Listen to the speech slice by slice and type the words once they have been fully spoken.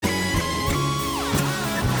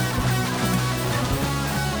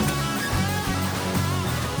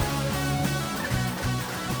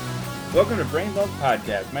Welcome to Brain Love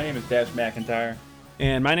Podcast. My name is Dash McIntyre.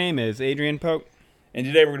 And my name is Adrian Pope. And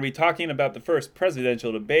today we're going to be talking about the first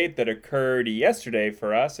presidential debate that occurred yesterday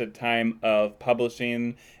for us at time of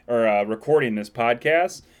publishing or recording this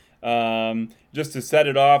podcast. Just to set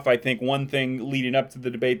it off, I think one thing leading up to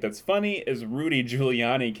the debate that's funny is Rudy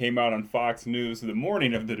Giuliani came out on Fox News the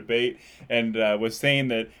morning of the debate and was saying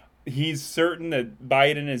that he's certain that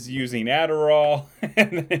Biden is using Adderall,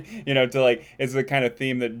 and it's the kind of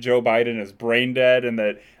theme that Joe Biden is brain dead, and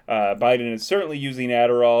that Biden is certainly using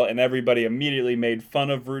Adderall, and everybody immediately made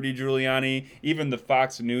fun of Rudy Giuliani. Even the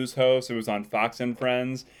Fox News host, it was on Fox and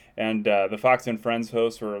Friends, and the Fox and Friends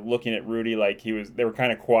hosts were looking at Rudy like they were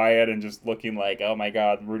kind of quiet and just looking like, oh my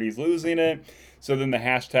God, Rudy's losing it. So then the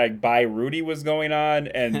hashtag Buy Rudy was going on,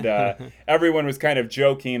 and everyone was kind of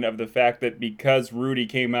joking of the fact that because Rudy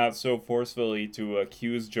came out so forcefully to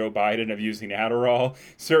accuse Joe Biden of using Adderall,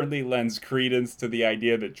 certainly lends credence to the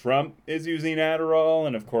idea that Trump is using Adderall.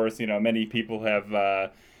 And of course, many people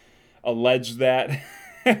have alleged that,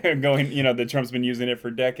 that Trump's been using it for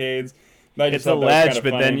decades. It's alleged,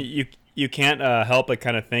 but then you can't help but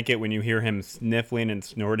kind of think it when you hear him sniffling and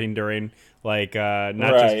snorting during not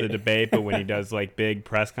just the debate, but when he does like big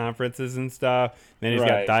press conferences and stuff. Then he's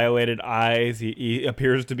got dilated eyes. He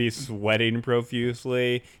appears to be sweating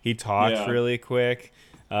profusely. He talks really quick.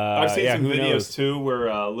 I've seen some videos too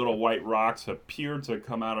where little white rocks appear to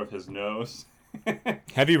come out of his nose.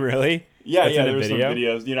 Have you really? Yeah, there's some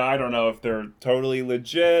videos. I don't know if they're totally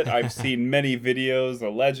legit. I've seen many videos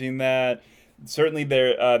alleging that. Certainly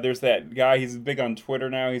there's that guy, he's big on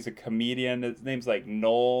Twitter now, he's a comedian, his name's like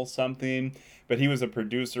Noel something, but he was a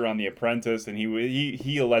producer on The Apprentice, and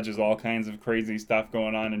he alleges all kinds of crazy stuff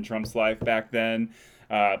going on in Trump's life back then,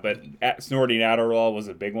 but snorting Adderall was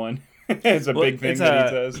a big one. It's a big thing that he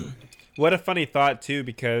says. What a funny thought, too,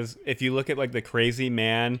 because if you look at like the crazy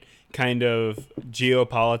man kind of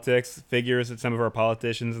geopolitics figures that some of our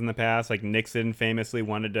politicians in the past, like Nixon famously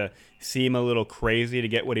wanted to seem a little crazy to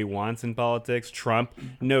get what he wants in politics. Trump,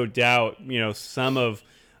 no doubt, some of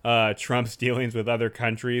Trump's dealings with other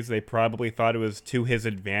countries, they probably thought it was to his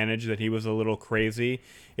advantage that he was a little crazy.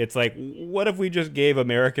 It's like, what if we just gave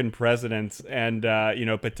American presidents and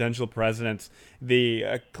potential presidents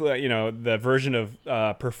the version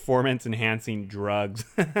of performance enhancing drugs?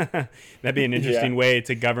 That'd be an interesting way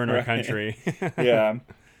to govern our country. Yeah.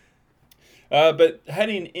 But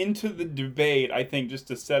heading into the debate, I think just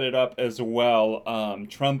to set it up as well,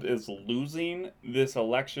 Trump is losing this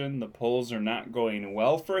election. The polls are not going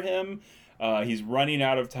well for him. He's running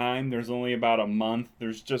out of time. There's only about a month.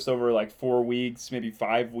 There's just over like 4 weeks, maybe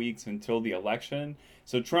 5 weeks until the election.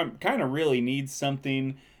 So Trump kind of really needs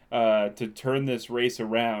something to turn this race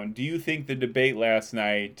around. Do you think the debate last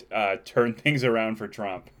night turned things around for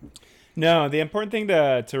Trump? No, the important thing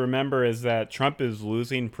to remember is that Trump is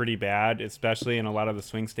losing pretty bad, especially in a lot of the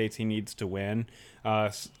swing states he needs to win.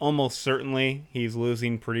 Almost certainly he's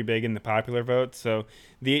losing pretty big in the popular vote. So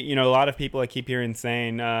a lot of people I keep hearing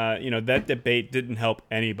saying, that debate didn't help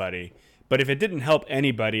anybody. But if it didn't help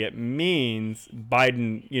anybody, it means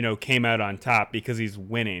Biden, came out on top because he's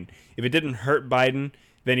winning. If it didn't hurt Biden,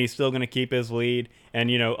 then he's still going to keep his lead.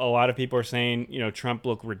 And, a lot of people are saying, Trump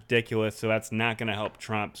looked ridiculous, so that's not going to help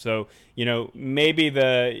Trump. So, maybe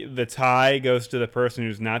the tie goes to the person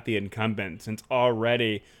who's not the incumbent, since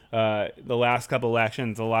already the last couple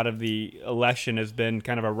elections, a lot of the election has been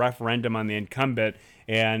kind of a referendum on the incumbent,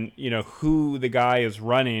 and, who the guy is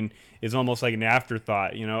running is almost like an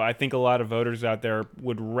afterthought. I think a lot of voters out there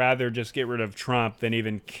would rather just get rid of Trump than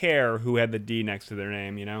even care who had the D next to their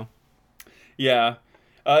name, Yeah.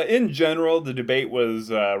 In general, the debate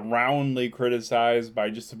was roundly criticized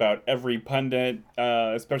by just about every pundit,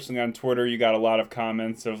 especially on Twitter. You got a lot of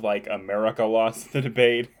comments of like America lost the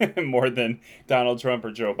debate more than Donald Trump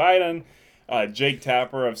or Joe Biden. Jake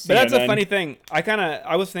Tapper of CNN. But that's a funny thing.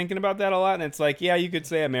 I was thinking about that a lot, and it's like, yeah, you could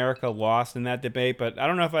say America lost in that debate, but I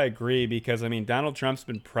don't know if I agree because, Donald Trump's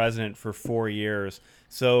been president for 4 years.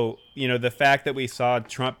 So, the fact that we saw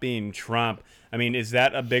Trump being Trump, is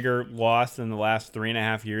that a bigger loss than the last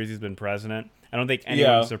 3.5 years he's been president? I don't think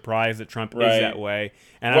anyone's surprised that Trump is that way.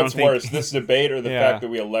 And What's worse, this debate or the fact that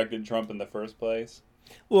we elected Trump in the first place?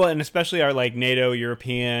 Well, and especially our NATO,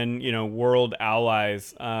 European, world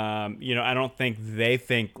allies. I don't think they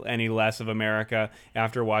think any less of America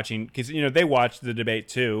after watching, because they watched the debate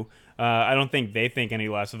too. I don't think they think any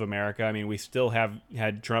less of America. We still have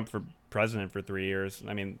had Trump for president for 3 years.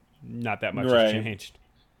 Not that much has changed.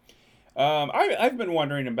 I've been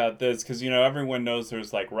wondering about this because everyone knows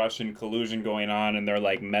there's like Russian collusion going on, and they're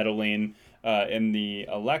like meddling in the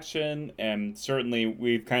election, and certainly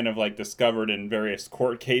we've kind of like discovered in various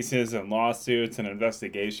court cases and lawsuits and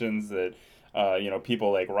investigations that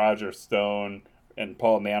people like Roger Stone and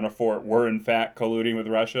Paul Manafort were in fact colluding with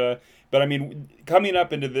Russia. But I mean, coming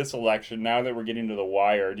up into this election, now that we're getting to the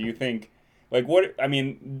wire, do you think? Like what? I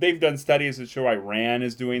mean, they've done studies that show Iran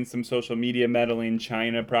is doing some social media meddling.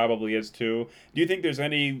 China probably is too. Do you think there's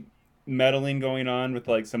any meddling going on with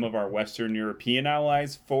like some of our Western European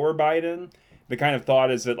allies for Biden? The kind of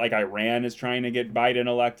thought is that like Iran is trying to get Biden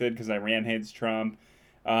elected because Iran hates Trump.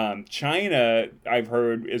 China, I've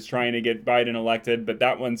heard, is trying to get Biden elected, but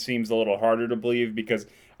that one seems a little harder to believe because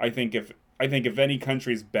I think if any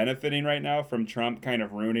country's benefiting right now from Trump kind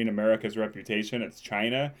of ruining America's reputation, it's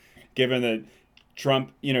China, given that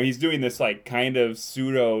Trump, he's doing this like kind of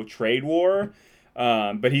pseudo trade war,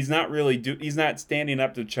 but he's not standing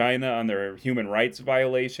up to China on their human rights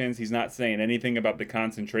violations. He's not saying anything about the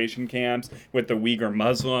concentration camps with the Uyghur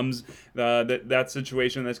Muslims, that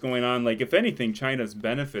situation that's going on. Like if anything, China's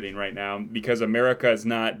benefiting right now because America is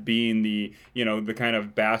not being the kind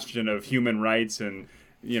of bastion of human rights and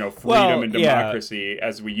freedom Well, and yeah, democracy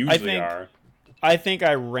as we I usually think are. I think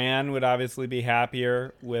Iran would obviously be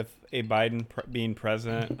happier with a Biden being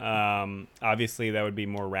president. Obviously, that would be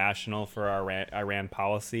more rational for our Iran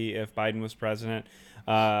policy if Biden was president.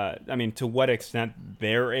 I mean, to what extent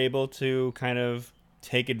they're able to kind of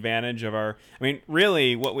take advantage of our. I mean,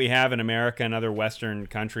 really, what we have in America and other Western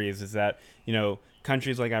countries is that,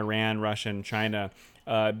 countries like Iran, Russia, and China.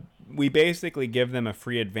 Uh, we basically give them a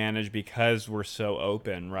free advantage because we're so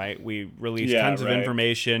open, right? We release Yeah, tons of right.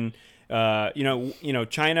 information.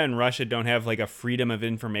 China and Russia don't have like a freedom of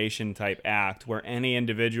information type act where any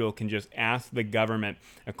individual can just ask the government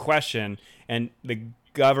a question and the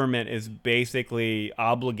government is basically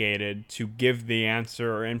obligated to give the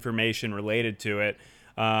answer or information related to it,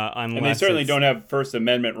 And they unless certainly it's don't have First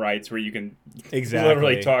Amendment rights where you can literally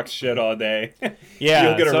exactly. talk shit all day. You'll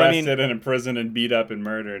Yeah. get So I mean, arrested and imprisoned and beat up and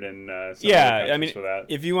murdered in some other yeah, I countries mean, for that.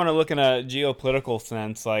 if you want to look in a geopolitical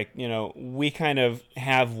sense, like, we kind of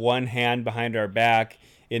have one hand behind our back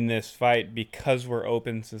in this fight because we're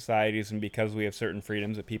open societies and because we have certain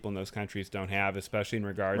freedoms that people in those countries don't have, especially in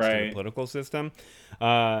regards to the Right. political system.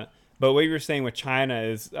 Uh, but what you were saying with China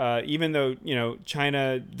is, even though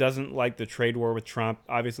China doesn't like the trade war with Trump,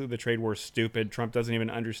 obviously the trade war is stupid. Trump doesn't even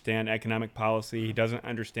understand economic policy. He doesn't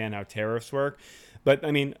understand how tariffs work. But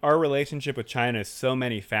I mean, our relationship with China is so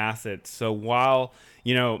many facets. So while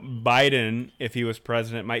Biden, if he was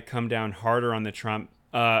president, might come down harder on the Trump.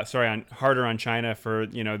 Harder on China for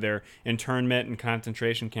their internment and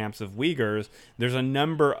concentration camps of Uyghurs. There's a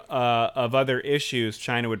number of other issues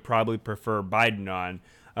China would probably prefer Biden on.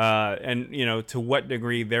 And to what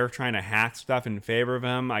degree they're trying to hack stuff in favor of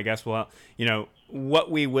him, I guess. Well,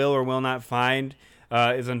 what we will or will not find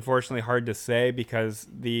is unfortunately hard to say because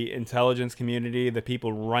the intelligence community, the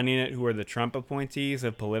people running it, who are the Trump appointees,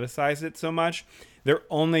 have politicized it so much. They're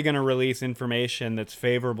only going to release information that's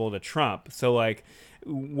favorable to Trump. So, like,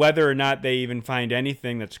 whether or not they even find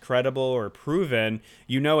anything that's credible or proven,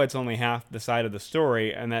 it's only half the side of the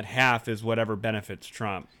story, and that half is whatever benefits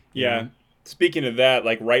Trump. You Yeah. know? Speaking of that,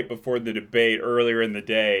 like right before the debate earlier in the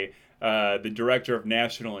day, the director of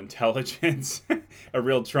national intelligence, a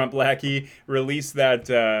real Trump lackey, released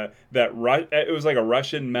it was like a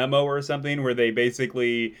Russian memo or something where they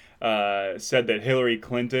basically said that Hillary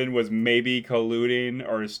Clinton was maybe colluding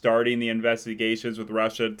or starting the investigations with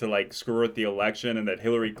Russia to like screw with the election, and that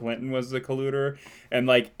Hillary Clinton was the colluder. And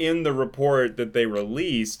like in the report that they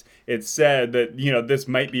released, it said that this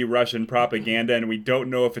might be Russian propaganda, and we don't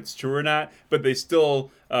know if it's true or not. But they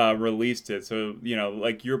still released it. So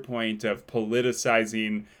like your point of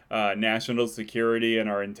politicizing national security and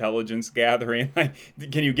our intelligence gathering, like,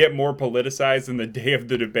 can you get more politicized than the day of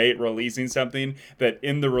the debate releasing something that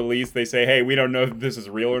in the release they say, hey, we don't know if this is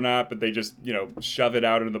real or not, but they just shove it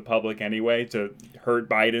out into the public anyway to hurt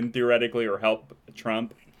Biden theoretically or help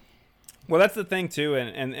Trump. Well, that's the thing too,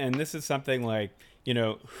 and this is something like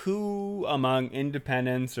who among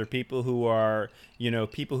independents or people who are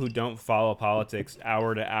people who don't follow politics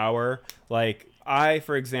hour to hour, like I,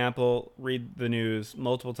 for example, read the news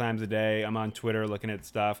multiple times a day. I'm on Twitter looking at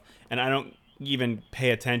stuff, and I don't even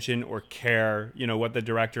pay attention or care, what the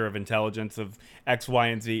director of intelligence of X, Y,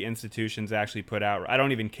 and Z institutions actually put out. I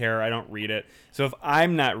don't even care. I don't read it. So if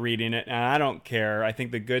I'm not reading it and I don't care, I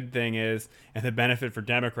think the good thing is, and the benefit for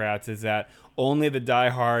Democrats is that only the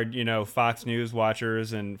diehard, Fox News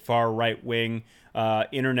watchers and far right wing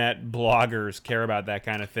internet bloggers care about that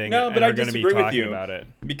kind of thing No, and but I are going to be disagree with talking you about it.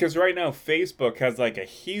 because right now Facebook has like a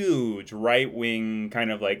huge right wing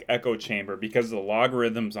kind of like echo chamber because the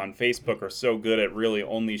logarithms on Facebook are so good at really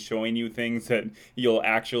only showing you things that you'll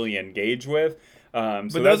actually engage with. So But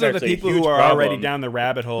that's those are the actually a people huge who are already problem. down the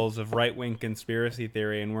rabbit holes of right wing conspiracy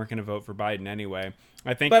theory and weren't going to vote for Biden anyway.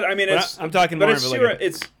 I think, But I mean, I'm talking but more of like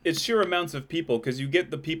it's sheer amounts of people because you get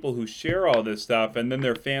the people who share all this stuff, and then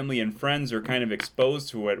their family and friends are kind of exposed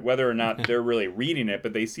to it, whether or not they're really reading it,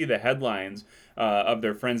 but they see the headlines of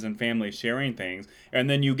their friends and family sharing things, and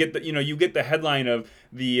then you get the headline of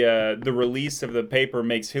the release of the paper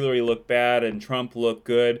makes Hillary look bad and Trump look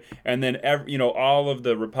good, and then all of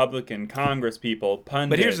the Republican Congress people,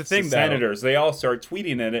 but here's the pundits, thing, though. senators, they all start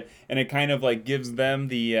tweeting at it, and it kind of like gives them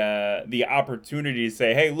the opportunity to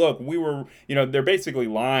say, hey, look, we were, they're basically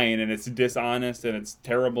lying, and it's dishonest and it's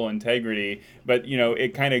terrible integrity, but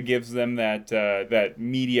it kind of gives them that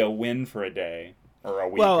media win for a day or a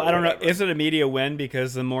week Well, or I don't know. whatever. Is it a media win?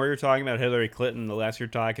 Because the more you're talking about Hillary Clinton, the less you're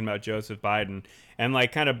talking about Joseph Biden. And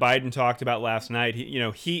like kind of Biden talked about last night,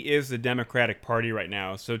 he is the Democratic Party right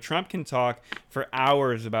now. So Trump can talk for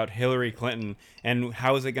hours about Hillary Clinton and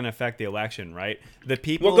how is it going to affect the election, right? The Well, it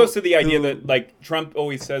people goes to the idea who that like Trump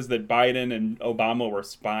always says that Biden and Obama were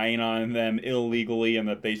spying on them illegally and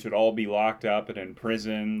that they should all be locked up and in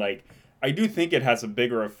prison. Like, I do think it has a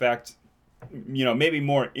bigger effect, maybe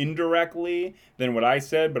more indirectly than what I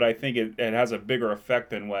said, but I think it has a bigger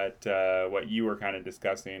effect than what you were kind of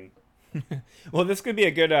discussing. Well, this could be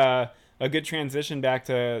a good transition back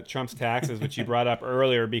to Trump's taxes, which you brought up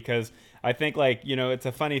earlier, because I think like it's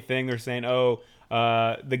a funny thing. They're saying, oh,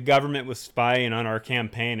 the government was spying on our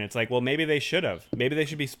campaign. It's like, well, maybe they should have. Maybe they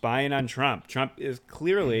should be spying on Trump. Trump is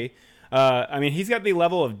clearly. I mean, he's got the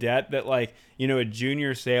level of debt that, like, a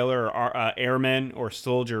junior sailor or airman or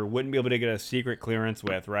soldier wouldn't be able to get a secret clearance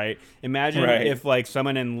with, right? Imagine Right. if, like,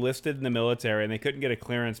 someone enlisted in the military and they couldn't get a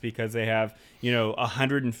clearance because they have,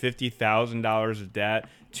 $150,000 of debt,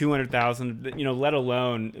 200,000, let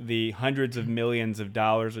alone the hundreds of millions of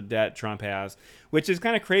dollars of debt Trump has, which is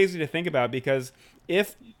kind of crazy to think about because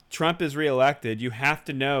if Trump is reelected, you have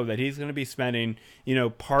to know that he's going to be spending,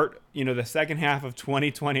 the second half of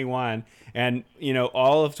 2021 and,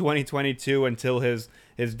 all of 2022 until his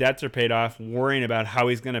debts are paid off, worrying about how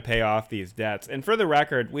he's going to pay off these debts. And for the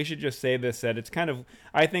record, we should just say this, that it's kind of,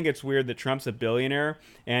 I think it's weird that Trump's a billionaire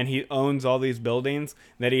and he owns all these buildings,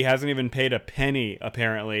 that he hasn't even paid a penny,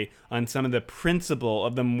 apparently, on some of the principal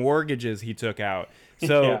of the mortgages he took out.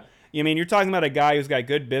 So, Yeah. I mean, you're talking about a guy who's got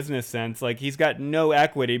good business sense. Like, he's got no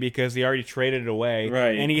equity because he already traded it away,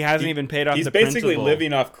 Right. and he hasn't even paid off He's the basically principal.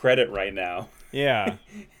 living off credit right now. Yeah.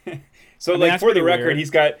 So, I mean, like, that's for the pretty record, weird. he's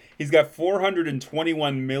got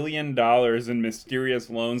 $421 million in mysterious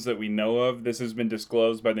loans that we know of. This has been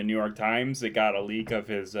disclosed by the New York Times. It got a leak of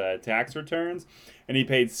his tax returns, and he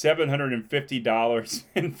paid $750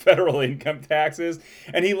 in federal income taxes.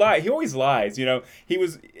 And he lied. He always lies. He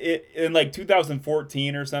was in like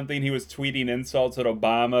 2014 or something. He was tweeting insults at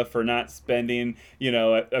Obama for not spending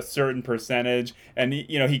a certain percentage, and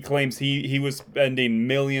he claims he was spending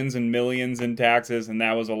millions and millions in taxes, and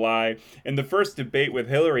that was a lie. In the first debate with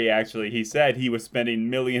Hillary, actually, he said he was spending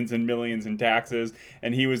millions and millions in taxes,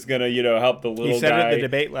 and he was gonna help the He little said it at guy. the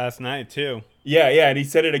debate last night, too. Yeah, yeah, and he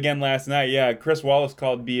said it again last night. Yeah, Chris Wallace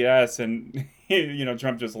called BS, and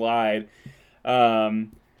Trump just lied.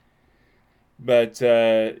 Um, but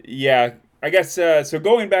yeah, I guess so.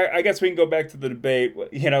 Going back, I guess we can go back to the debate.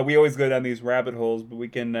 We always go down these rabbit holes, but we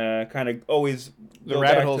can kind of always The go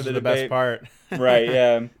rabbit back holes to are the the best debate. part. Right?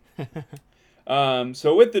 Yeah.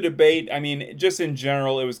 So with the debate, I mean, just in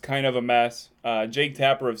general, it was kind of a mess. Jake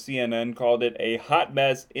Tapper of CNN called it a hot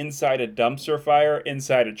mess inside a dumpster fire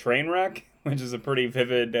inside a train wreck, which is a pretty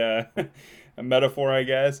vivid metaphor, I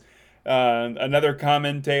guess. Another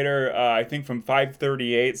commentator, I think from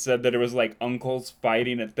 538, said that it was like uncles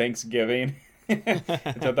fighting at Thanksgiving. I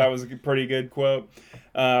thought that was a pretty good quote.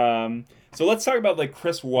 So let's talk about like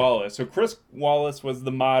Chris Wallace. So Chris Wallace was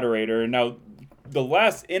the moderator. Now, the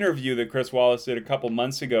last interview that Chris Wallace did a couple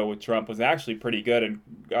months ago with Trump was actually pretty good, and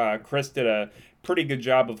Chris did a pretty good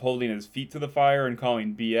job of holding his feet to the fire and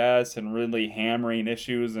calling BS and really hammering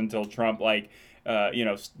issues until Trump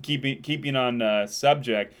keeping on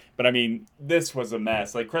subject. But I mean, this was a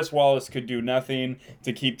mess. Like Chris Wallace could do nothing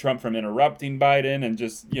to keep Trump from interrupting Biden and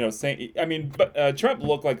just saying. I mean, but Trump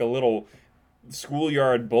looked like a little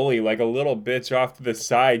schoolyard bully, like a little bitch off to the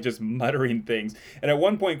side, just muttering things. And at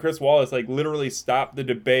one point, Chris Wallace like literally stopped the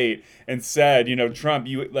debate and said, Trump,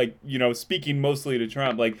 you like, speaking mostly to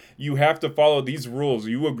Trump, like you have to follow these rules.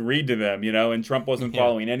 You agreed to them, and Trump wasn't Yeah.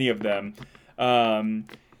 following any of them. I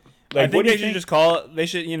What think do you they should think? just call it. They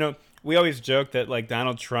should, we always joke that like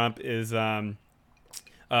Donald Trump is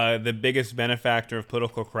the biggest benefactor of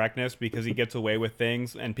political correctness because he gets away with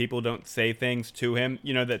things and people don't say things to him,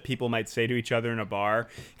 that people might say to each other in a bar.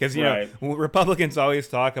 Because, Right. Republicans always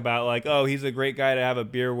talk about like, oh, he's a great guy to have a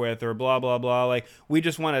beer with or blah, blah, blah. Like, we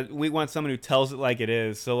want someone who tells it like it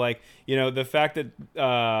is. So, like, the fact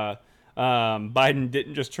that, Biden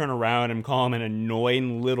didn't just turn around and call him an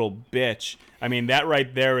annoying little bitch. I mean, that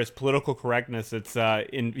right there is political correctness. It's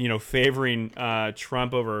in favoring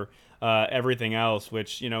Trump over everything else.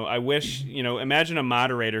 Which I wish imagine a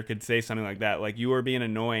moderator could say something like that, like you are being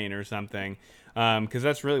annoying or something. Because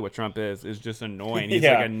that's really what Trump is just annoying. He's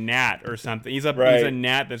like Yeah. a gnat or something. He's a Right.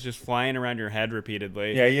 gnat that's just flying around your head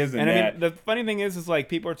repeatedly. Yeah, he is a And I mean, net. the funny thing is like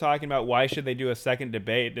people are talking about why should they do a second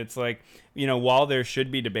debate. It's like while there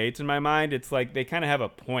should be debates in my mind, it's like they kind of have a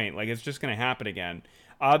point. Like it's just going to happen again.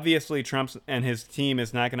 Obviously, Trump and his team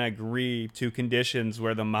is not going to agree to conditions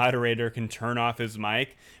where the moderator can turn off his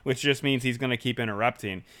mic, which just means he's going to keep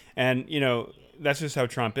interrupting. And that's just how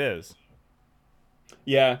Trump is.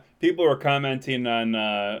 Yeah, people were commenting on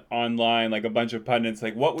online, like a bunch of pundits,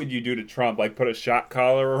 like, "What would you do to Trump? Like, put a shock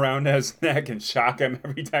collar around his neck and shock him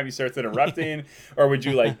every time he starts interrupting, or would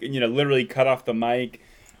you like, literally cut off the mic?"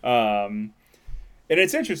 Um, and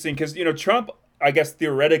it's interesting because Trump, I guess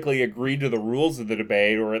theoretically agreed to the rules of the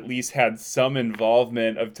debate, or at least had some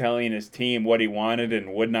involvement of telling his team what he wanted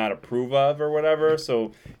and would not approve of, or whatever.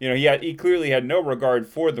 So he clearly had no regard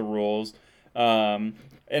for the rules. Um,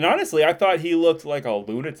 and honestly, I thought he looked like a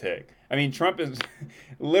lunatic. I mean, Trump is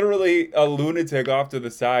literally a lunatic off to the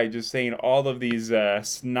side, just saying all of these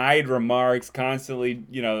snide remarks, constantly,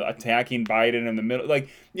 attacking Biden in the middle. Like,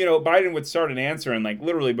 Biden would start an answer, and like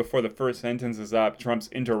literally before the first sentence is up, Trump's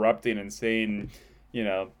interrupting and saying,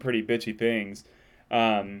 pretty bitchy things.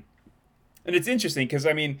 Um, and it's interesting because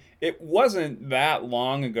I mean, it wasn't that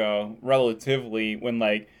long ago, relatively, when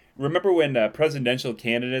like remember when presidential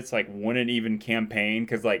candidates like wouldn't even campaign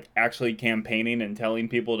because like actually campaigning and telling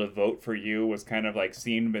people to vote for you was kind of like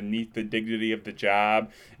seen beneath the dignity of the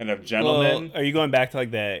job and of Well, gentlemen. are you going back to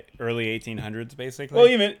like the early 1800s, Well,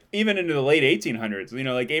 basically? even into the late 1800s,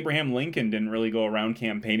 like Abraham Lincoln didn't really go around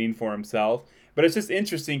campaigning for himself. But it's just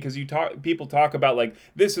interesting because people talk about like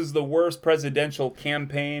this is the worst presidential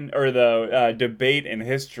campaign or the debate in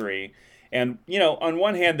history, and on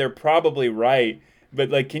one hand they're probably right, but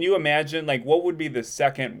like can you imagine like what would be the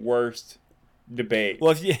second worst debate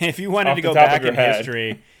Well, if you wanted to off the go top of back your in head?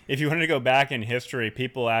 history,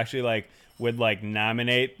 people actually like would like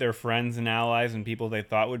nominate their friends and allies and people they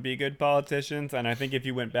thought would be good politicians. And I think if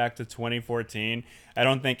you went back to 2014, I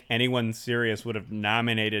don't think anyone serious would have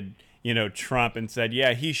nominated, Trump and said,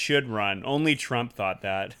 "Yeah, he should run." Only Trump thought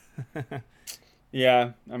that.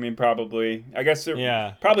 Yeah, I mean, probably. I guess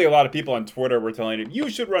Yeah. probably a lot of people on Twitter were telling him, "You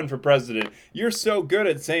should run for president. You're so good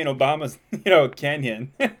at saying Obama's, Kenyan."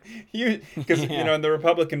 Because Yeah. in the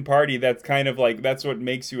Republican Party, that's kind of like that's what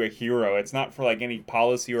makes you a hero. It's not for like any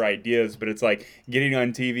policy or ideas, but it's like getting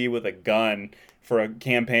on TV with a gun for a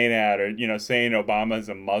campaign ad, or saying Obama's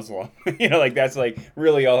a Muslim. Like that's like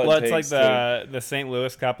really all it Well, it's like takes to. the St.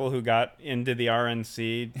 Louis couple who got into the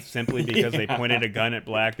RNC simply because they pointed Yeah. a gun at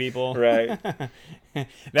black people. Right.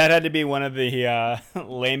 That had to be one of the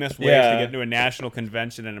lamest ways to get Yeah. into a national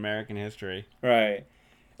convention in American history. Right.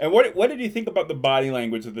 And what did you think about the body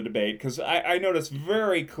language of the debate? Because I noticed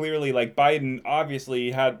very clearly, like Biden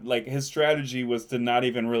obviously had like his strategy was to not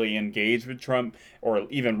even really engage with Trump or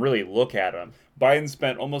even really look at him. Biden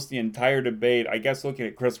spent almost the entire debate, I guess, looking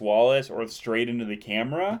at Chris Wallace or straight into the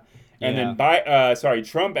camera, and then Yeah.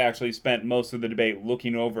 Trump actually spent most of the debate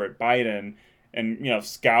looking over at Biden and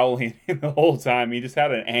scowling the whole time. He just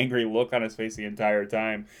had an angry look on his face the entire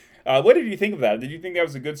time. What did you think of that? Did you think that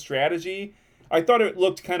was a good strategy? I thought it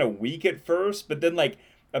looked kind of weak at first, but then like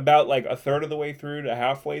about like a third of the way through to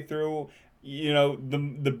halfway through,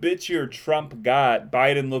 the bitchier Trump got,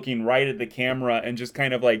 Biden looking right at the camera and just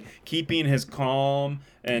kind of like keeping his calm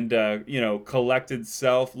and collected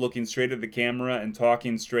self, looking straight at the camera and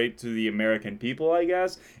talking straight to the American people. I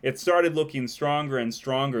guess it started looking stronger and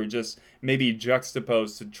stronger, just maybe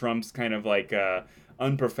juxtaposed to Trump's kind of like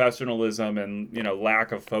unprofessionalism and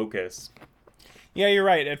lack of focus. Yeah, you're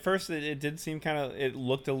right. At first, it did seem it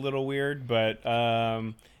looked a little weird, but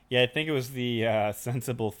yeah, I think it was the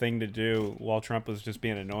sensible thing to do while Trump was just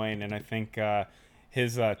being annoying. And I think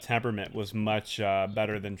his temperament was much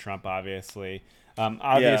better than Trump, obviously. Yeah.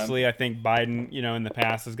 Obviously, I think Biden, in the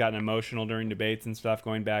past has gotten emotional during debates and stuff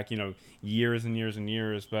going back, years and years and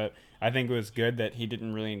years. But I think it was good that he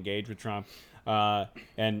didn't really engage with Trump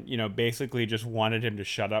and, basically just wanted him to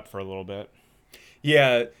shut up for a little bit.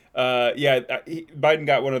 Yeah, Biden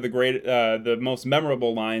got one of the most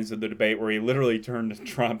memorable lines of the debate where he literally turned to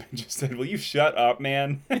Trump and just said, "Will you shut up,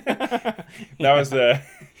 man?" That was Yeah. the,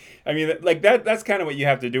 I mean, like that's kind of what you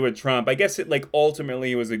have to do with Trump. I guess it like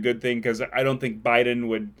ultimately was a good thing because I don't think Biden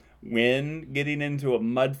would win getting into a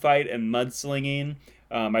mud fight and mudslinging.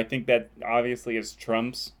 I think that obviously is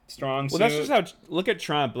Trump's strong Well, that's just suit. how. Look at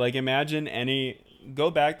Trump. Like, imagine any.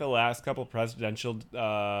 Go back the last couple presidential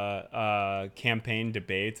campaign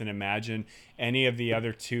debates and imagine any of the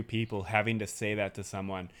other two people having to say that to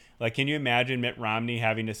someone. Like, can you imagine Mitt Romney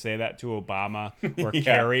having to say that to Obama or Yeah,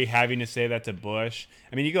 Kerry having to say that to Bush?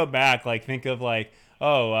 I mean, you go back, like, think of like,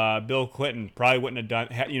 oh, Bill Clinton probably wouldn't have done,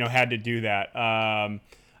 had to do that.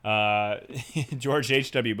 Uh, George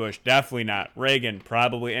H.W. Bush, definitely not. Reagan,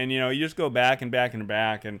 probably. And, you just go back and back and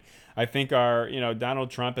back. And I think Donald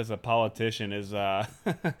Trump as a politician is a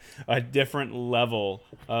different level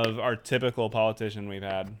of our typical politician we've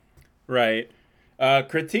had. right.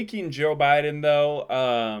 Critiquing Joe Biden though,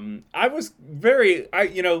 I was very,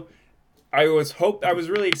 I was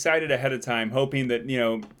really excited ahead of time, hoping that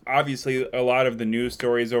obviously a lot of the news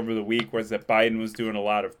stories over the week was that Biden was doing a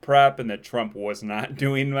lot of prep and that Trump was not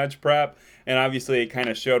doing much prep. And obviously, it kind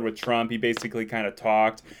of showed with Trump. He basically kind of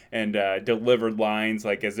talked and delivered lines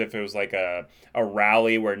like as if it was like a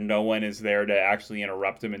rally where no one is there to actually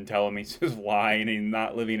interrupt him and tell him he's just lying and he's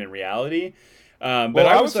not living in reality. But Well,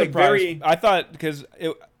 I I was was like surprised.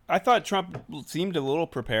 very, I thought Trump seemed a little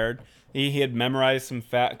prepared. He had memorized some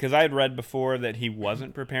fact because I had read before that he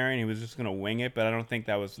wasn't preparing. He was just going to wing it, but I don't think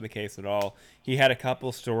that was the case at all. He had a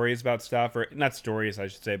couple stories about stuff, or not stories, I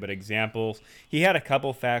should say, but examples. He had a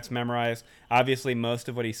couple facts memorized. Obviously, most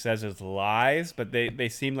of what he says is lies, but they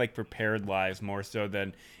seem like prepared lies more so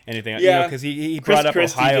than anything. yeah. Because he Chris brought up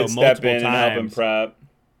Christie Ohio did step multiple in and help him times. prep.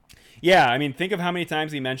 Yeah, I mean, think of how many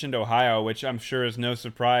times he mentioned Ohio, which I'm sure is no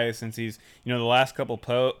surprise since the last couple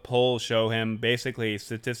polls show him basically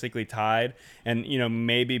statistically tied, and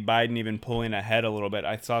maybe Biden even pulling ahead a little bit.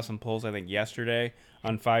 I saw some polls I think yesterday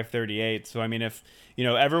on 538. So I mean, if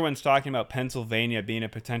everyone's talking about Pennsylvania being a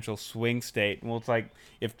potential swing state, well, it's like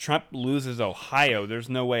if Trump loses Ohio, there's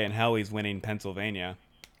no way in hell he's winning Pennsylvania.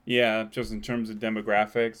 Yeah, just in terms of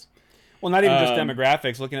demographics. Well, not even just Um,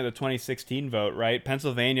 demographics. Looking at the 2016 vote, right?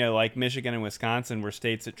 Pennsylvania, like Michigan and Wisconsin, were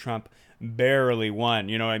states that Trump barely won.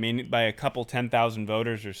 You know what I mean? By a couple 10,000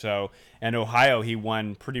 voters or so. And Ohio, he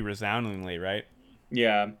won pretty resoundingly, right?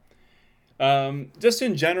 yeah. Just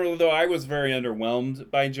in general, though, I was very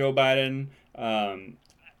underwhelmed by Joe Biden.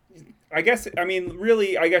 I guess, I mean,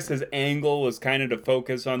 really, I guess his angle was kind of to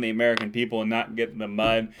focus on the American people and not get in the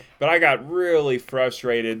mud. But I got really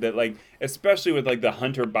frustrated that, like, especially with, like, the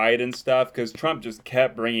Hunter Biden stuff, because Trump just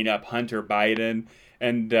kept bringing up Hunter Biden.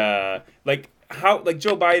 And, like, how, like,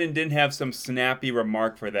 Joe Biden didn't have some snappy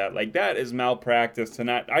remark for that. Like, that is malpractice to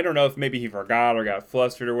not, I don't know if maybe he forgot or got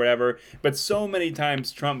flustered or whatever, but so many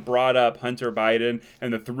times Trump brought up Hunter Biden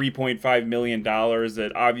and the $3.5 million dollars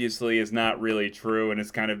that obviously is not really true and has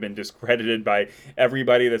kind of been discredited by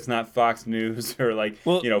everybody that's not Fox News or like,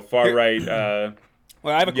 Well, far here, right.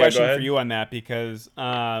 well, I have a Yeah, go question for ahead. you on that because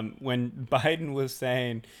when Biden was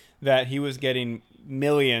saying that he was getting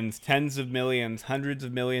millions, tens of millions, hundreds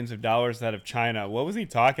of millions of dollars out of China, what was he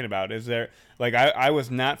talking about? Is there like I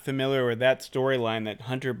was not familiar with that storyline that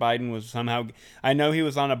Hunter Biden was somehow. I know he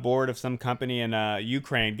was on a board of some company in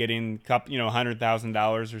Ukraine getting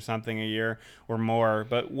 $100,000 or something a year or more.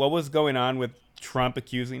 But what was going on with Trump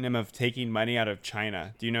accusing him of taking money out of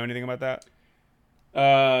China? Do you know anything about that?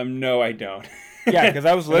 No, I don't. Yeah, because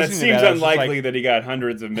I was And that listening to seems that. I was just like, unlikely that he got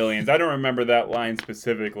hundreds of millions. I don't remember that line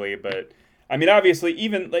specifically, but I mean, obviously,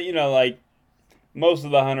 even like most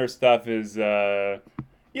of the Hunter stuff is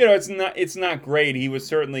it's not great. He was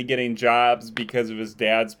certainly getting jobs because of his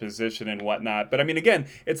dad's position and whatnot. But I mean, again,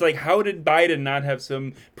 it's like how did Biden not have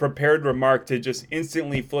some prepared remark to just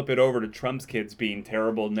instantly flip it over to Trump's kids being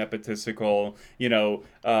terrible, nepotistical, ne'er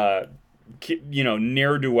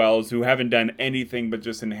do wells who haven't done anything but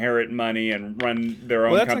just inherit money and run their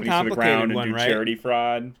well, own that's a companies to the complicated ground and one, do right? charity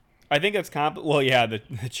fraud. I think it's well, yeah, the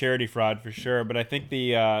charity fraud for sure. But I think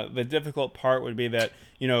the difficult part would be that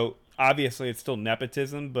obviously it's still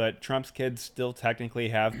nepotism, but Trump's kids still technically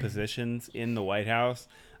have positions in the White House,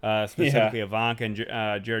 Yeah, specifically Ivanka and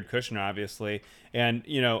Jared Kushner, obviously. And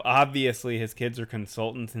obviously his kids are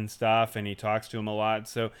consultants and stuff, and he talks to them a lot.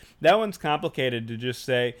 So that one's complicated to just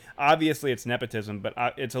say. Obviously it's nepotism, but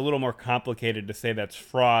it's a little more complicated to say that's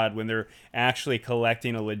fraud when they're actually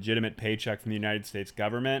collecting a legitimate paycheck from the United States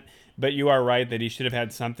government. But you are right that he should have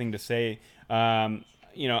had something to say.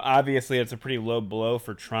 Obviously it's a pretty low blow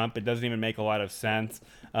for Trump. It doesn't even make a lot of sense.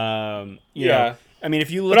 yeah. I mean,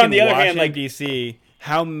 if you But look on in the other Washington, hand, like, D.C.,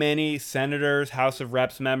 how many senators, House of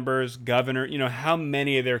Reps members, governor, how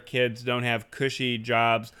many of their kids don't have cushy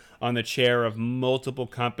jobs on the chair of multiple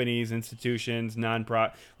companies, institutions,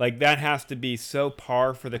 nonprofit? Like, that has to be so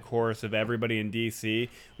par for the course of everybody in D.C.,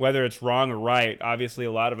 whether it's wrong or right. Obviously,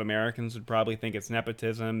 a lot of Americans would probably think it's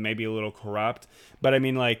nepotism, maybe a little corrupt. But I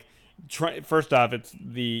mean, like, first off, it's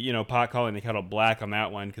the pot calling the kettle black on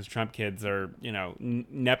that one because Trump kids are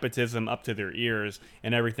nepotism up to their ears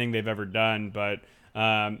in everything they've ever done. But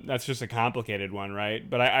that's just a complicated one, right?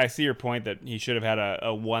 But I see your point that he should have had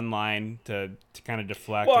a one line to kind of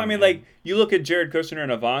deflect. well, I mean, like, you look at Jared Kushner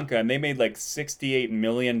and Ivanka, and they made like $68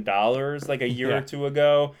 million like a year or yeah, two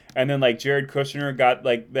ago, and then like Jared Kushner got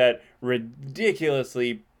like that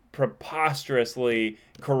ridiculously, preposterously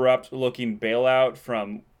corrupt-looking bailout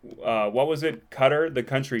from what was it, Qatar, the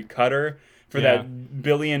country Qatar, for yeah, that $1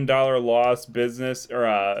 billion lost business or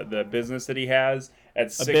the business that he has at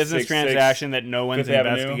a business 666 transaction that no one's Fifth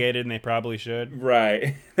Avenue. investigated, and they probably should.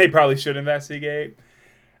 Right, they probably should investigate.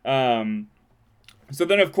 Um, so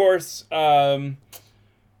then, of course, the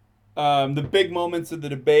big moments of the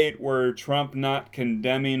debate were Trump not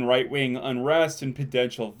condemning right-wing unrest and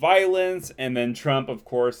potential violence, and then Trump, of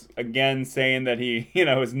course, again saying that he,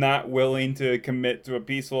 is not willing to commit to a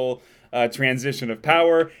peaceful transition of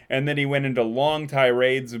power, and then he went into long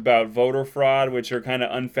tirades about voter fraud, which are kind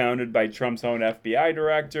of unfounded by Trump's own FBI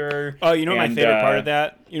director. Oh, you know what my And, favorite part of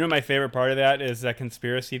that? You know what my favorite part of that is that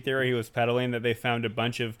conspiracy theory he was peddling that they found a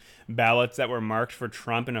bunch of ballots that were marked for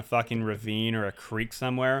Trump in a fucking ravine or a creek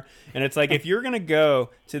somewhere. And it's like, if you're going to go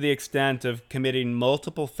to the extent of committing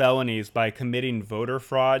multiple felonies by committing voter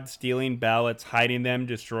fraud, stealing ballots, hiding them,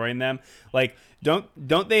 destroying them, like,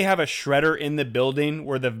 don't they have a shredder in the building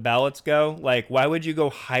where the ballots go? Like, why would you go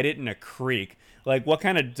hide it in a creek? Like, what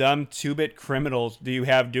kind of dumb two-bit criminals do you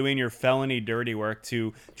have doing your felony dirty work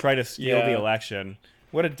to try to steal the election?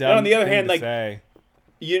 What a dumb on the other thing hand, to like, say.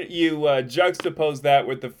 You juxtapose that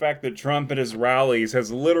with the fact that Trump at his rallies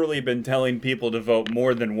has literally been telling people to vote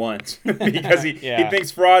more than once because he thinks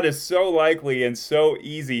fraud is so likely and so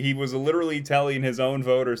easy. He was literally telling his own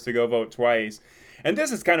voters to go vote twice. And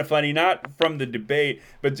this is kind of funny, not from the debate,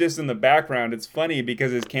 but just in the background. It's funny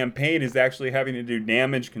because his campaign is actually having to do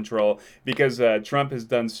damage control because Trump has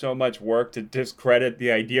done so much work to discredit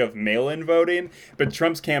the idea of mail-in voting. But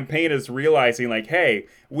Trump's campaign is realizing, like, hey,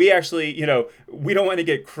 we actually, we don't want to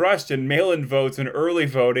get crushed in mail-in votes and early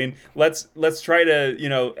voting. Let's try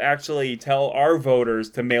to, actually tell our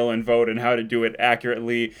voters to mail-in vote and how to do it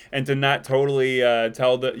accurately, and to not totally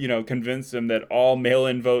convince them that all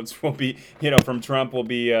mail-in votes will be, from Trump will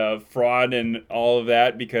be fraud and all of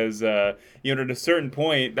that, because at a certain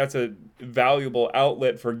point that's a valuable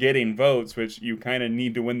outlet for getting votes, which you kind of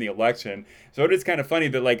need to win the election. So it is kind of funny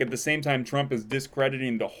that, like, at the same time Trump is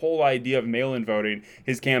discrediting the whole idea of mail-in voting,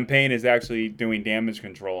 his campaign is actually doing damage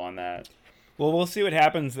control on that. Well, we'll see what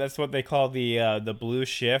happens. That's what they call the blue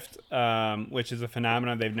shift, which is a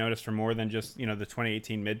phenomenon they've noticed for more than just the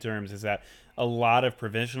 2018 midterms. Is that a lot of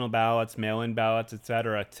provisional ballots, mail-in ballots,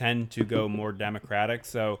 etc., tend to go more Democratic.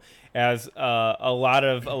 So, as a lot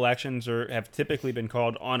of elections have typically been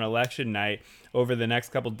called on election night, over the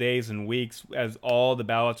next couple days and weeks, as all the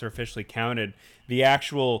ballots are officially counted, the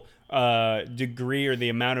actual degree or the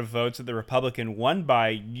amount of votes that the Republican won by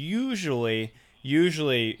usually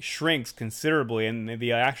shrinks considerably, and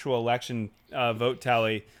the actual election vote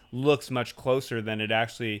tally looks much closer than it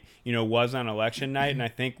actually was on election night. And I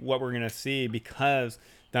think what we're going to see, because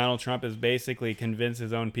Donald Trump has basically convinced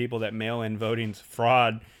his own people that mail-in voting's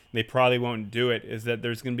fraud, they probably won't do it, is that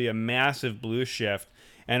there's going to be a massive blue shift.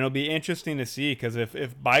 And it'll be interesting to see, because if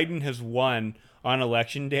Biden has won on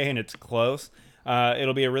election day and it's close,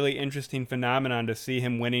 it'll be a really interesting phenomenon to see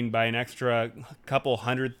him winning by an extra couple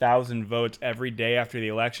 100,000 votes every day after the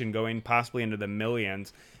election, going possibly into the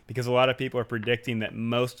millions, because a lot of people are predicting that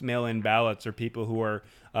most mail-in ballots are people who are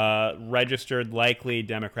registered, likely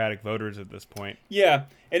Democratic voters at this point. Yeah,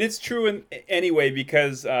 and it's true anyway,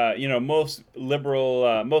 because most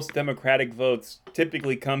liberal, most Democratic votes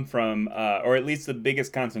typically come from, or at least the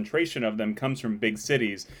biggest concentration of them comes from big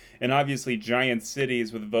cities, and obviously giant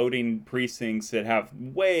cities with voting precincts that have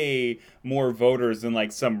way more voters than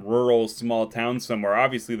like some rural small town somewhere.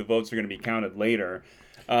 Obviously, the votes are going to be counted later.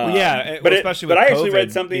 Especially with I COVID, actually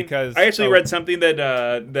read something. because Read something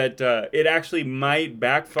that it actually might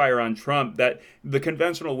backfire on Trump. That the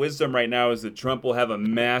conventional wisdom right now is that Trump will have a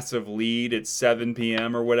massive lead at 7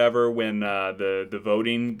 p.m. or whatever when the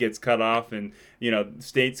voting gets cut off, and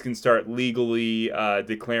states can start legally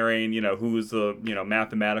declaring who's the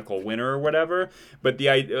mathematical winner or whatever. But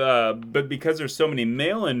because there's so many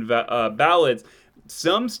mail-in ballots,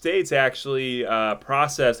 some states actually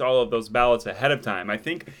process all of those ballots ahead of time. I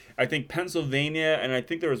think Pennsylvania, and I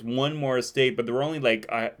think there was one more state, but there were only like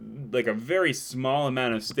a very small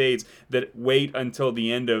amount of states that wait until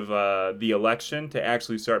the end of the election to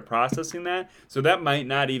actually start processing that. So that might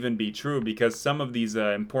not even be true because some of these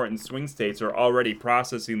important swing states are already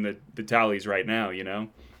processing the tallies right now. You know.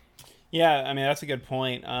 Yeah, I mean that's a good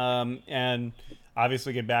point. And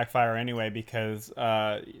obviously could backfire anyway because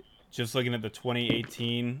just looking at the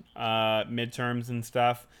 2018 midterms and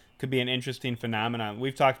stuff could be an interesting phenomenon.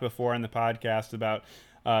 We've talked before in the podcast about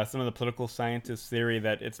some of the political scientists' theory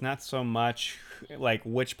that it's not so much like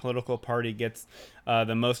which political party gets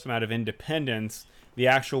the most amount of independence. The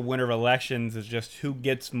actual winner of elections is just who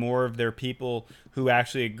gets more of their people who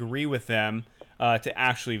actually agree with them to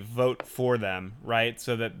actually vote for them, right?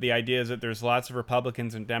 So that the idea is that there's lots of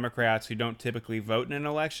Republicans and Democrats who don't typically vote in an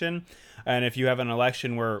election. And if you have an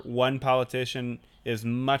election where one politician is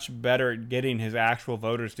much better at getting his actual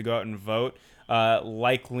voters to go out and vote,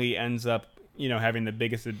 likely ends up, having the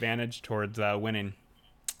biggest advantage towards winning.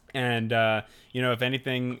 And, if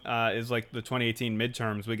anything is like the 2018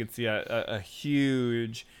 midterms, we could see a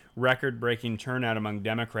huge record-breaking turnout among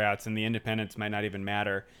Democrats, and the independents might not even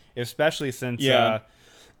matter, especially since Yeah.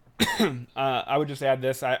 I would just add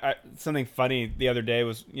this. Something funny the other day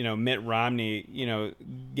was, Mitt Romney,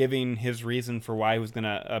 giving his reason for why he was going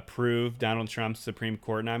to approve Donald Trump's Supreme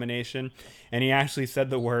Court nomination. And he actually said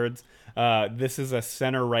the words, this is a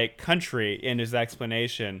center-right country in his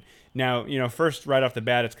explanation. Now, first, right off the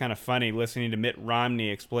bat, it's kind of funny listening to Mitt Romney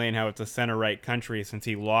explain how it's a center-right country since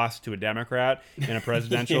he lost to a Democrat in a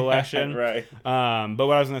presidential election. Right. But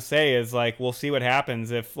what I was going to say is, we'll see what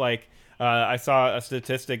happens if, I saw a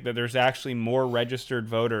statistic that there's actually more registered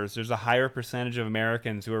voters. There's a higher percentage of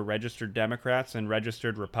Americans who are registered Democrats and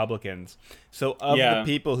registered Republicans. So of the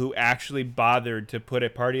people who actually bothered to put a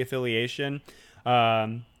party affiliation,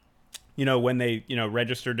 when they,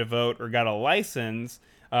 registered to vote or got a license,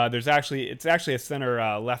 it's actually a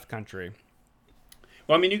center left country.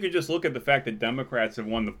 Well, I mean, you could just look at the fact that Democrats have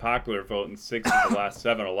won the popular vote in 6 of the last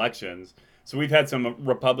 7 elections. So we've had some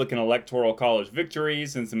Republican Electoral College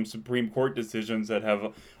victories and some Supreme Court decisions that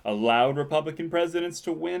have allowed Republican presidents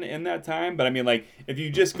to win in that time. But I mean, if you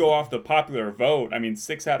just go off the popular vote, I mean,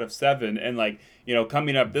 6 out of 7. And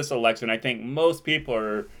coming up this election, I think most people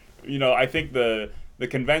are, I think the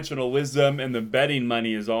conventional wisdom and the betting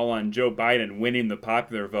money is all on Joe Biden winning the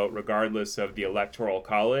popular vote regardless of the Electoral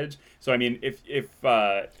College. So I mean,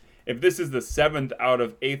 if this is the 7th out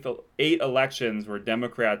of 8 elections where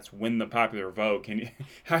Democrats win the popular vote, can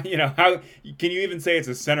how can you even say it's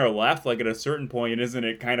a center left? Like at a certain point, isn't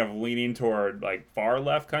it kind of leaning toward far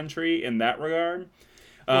left country in that regard?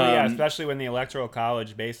 Well, yeah, especially when the Electoral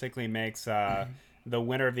College basically makes the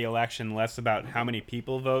winner of the election less about how many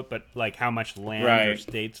people vote, but how much land or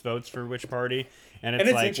states votes for which party. And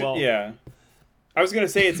it's yeah. I was going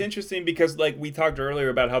to say it's interesting because we talked earlier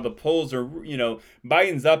about how the polls are,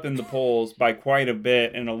 Biden's up in the polls by quite a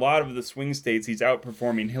bit. And a lot of the swing states, he's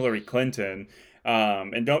outperforming Hillary Clinton.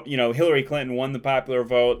 Hillary Clinton won the popular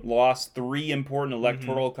vote, lost 3 important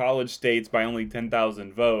electoral college states by only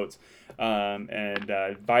 10,000 votes.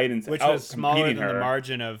 Biden's which was smaller than her. The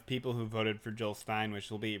margin of people who voted for Jill Stein,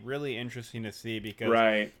 which will be really interesting to see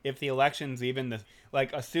because if the election's even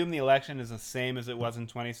assume the election is the same as it was in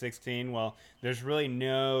 2016, well, there's really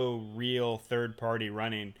no real third party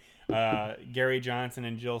running. Gary Johnson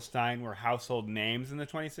and Jill Stein were household names in the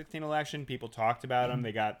 2016 election. People talked about them.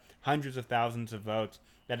 They got hundreds of thousands of votes.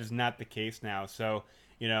 That is not the case now. So,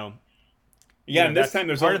 and this time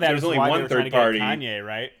there's only one third party. Kanye,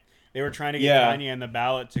 right? They were trying to get Kanye on the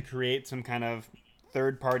ballot to create some kind of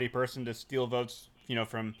third-party person to steal votes,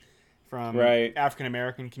 from African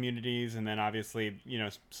American communities, and then obviously,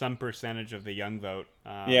 some percentage of the young vote.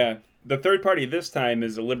 The third party this time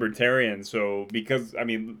is a libertarian. So because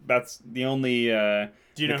that's the only. Do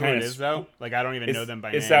you know who it is though? I don't even know them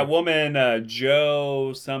by name. It's that woman,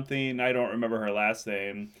 Joe something. I don't remember her last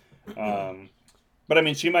name.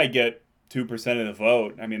 But she might get 2% of the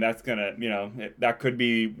vote. That's gonna, that could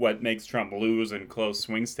be what makes Trump lose in close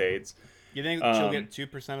swing states. You think she'll get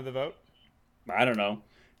 2% of the vote? I don't know.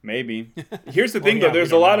 Maybe. Here's the thing, though.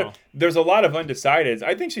 There's a lot of undecideds.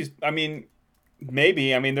 I think she's.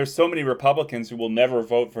 Maybe. There's so many Republicans who will never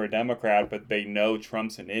vote for a Democrat, but they know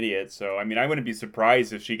Trump's an idiot. So, I wouldn't be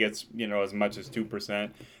surprised if she gets, as much as 2%.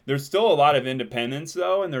 There's still a lot of independents,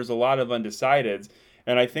 though, and there's a lot of undecideds.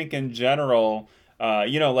 And I think in general,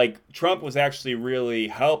 like Trump was actually really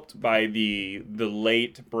helped by the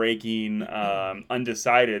late breaking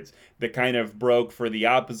undecideds that kind of broke for the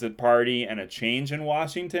opposite party and a change in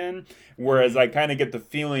Washington. Whereas I kind of get the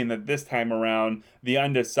feeling that this time around the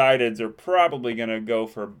undecideds are probably going to go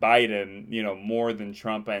for Biden, more than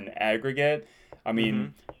Trump in aggregate. I Mm-hmm.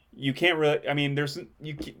 mean, you can't really. I mean, there's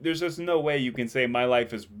just no way you can say my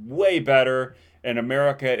life is way better and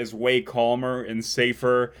America is way calmer and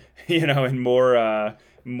safer, and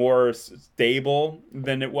more stable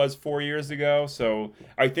than it was 4 years ago. So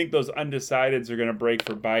I think those undecideds are going to break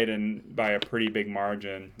for Biden by a pretty big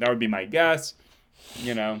margin. That would be my guess.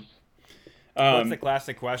 You know, Well, it's the um,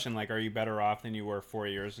 classic question, like, are you better off than you were 4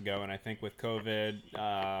 years ago? And I think with COVID,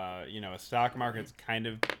 a stock market's kind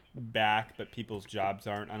of back, but people's jobs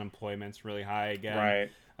aren't. Unemployment's really high again,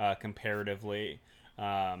 right. comparatively.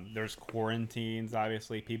 There's quarantines,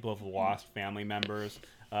 obviously. People have lost family members.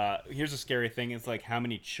 Here's a scary thing: it's like how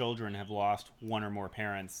many children have lost one or more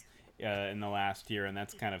parents in the last year, and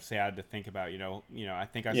that's kind of sad to think about. I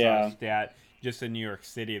think I saw a Yeah. stat just in New York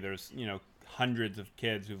City. There's hundreds of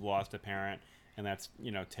kids who've lost a parent, and that's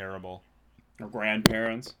terrible. Or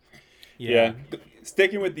grandparents. Yeah. Yeah,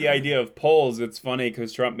 sticking with the idea of polls, it's funny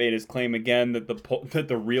because Trump made his claim again that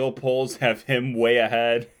the real polls have him way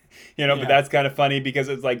ahead. But Yeah. that's kind of funny because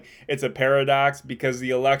it's a paradox because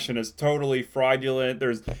the election is totally fraudulent.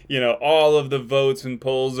 There's all of the votes and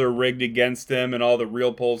polls are rigged against him, and all the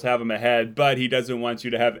real polls have him ahead. But he doesn't want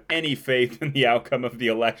you to have any faith in the outcome of the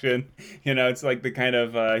election. It's like the kind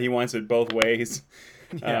of he wants it both ways.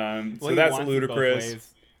 Yeah. Well, So he that's wants it both ludicrous,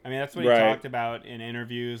 ways. I mean, that's what he right? talked about in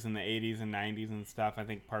interviews in the 80s and 90s and stuff. I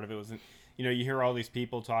think part of it was, you hear all these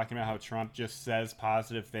people talking about how Trump just says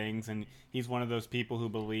positive things, and he's one of those people who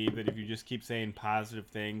believe that if you just keep saying positive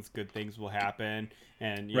things, good things will happen.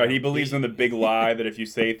 And, Right, he believes in the big lie that if you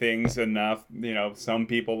say things enough, some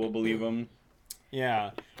people will believe them.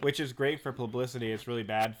 yeah, which is great for publicity. It's really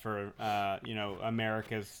bad for,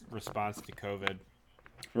 America's response to COVID.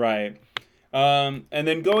 Right. And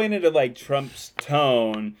then going into like Trump's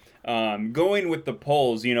tone, going with the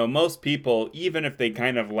polls, most people, even if they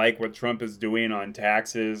kind of like what Trump is doing on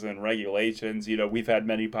taxes and regulations, we've had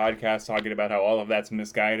many podcasts talking about how all of that's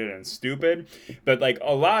misguided and stupid. But like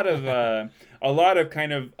a lot of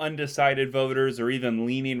kind of undecided voters or even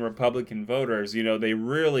leaning Republican voters, they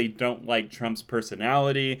really don't like Trump's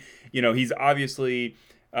personality. He's obviously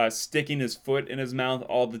sticking his foot in his mouth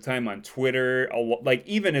all the time on Twitter. Like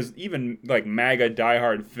even like MAGA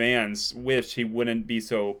diehard fans wish he wouldn't be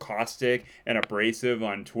so caustic and abrasive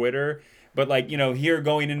on Twitter. But like here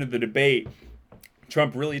going into the debate,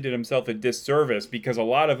 Trump really did himself a disservice because a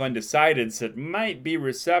lot of undecideds that might be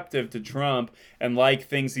receptive to Trump and like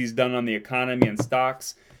things he's done on the economy and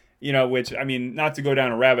stocks, which I mean, not to go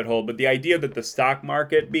down a rabbit hole, but the idea that the stock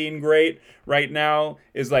market being great right now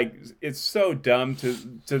is like it's so dumb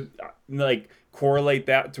to like correlate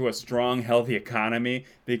that to a strong healthy economy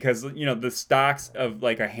because the stocks of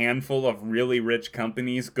like a handful of really rich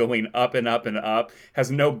companies going up and up and up has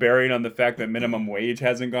no bearing on the fact that minimum wage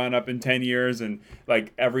hasn't gone up in 10 years and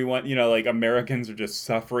like everyone like Americans are just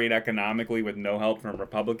suffering economically with no help from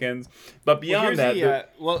Republicans. But Well, beyond here's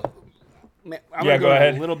that, the I'm yeah, going to go go in a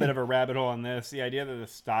ahead. little bit of a rabbit hole on this. The idea that the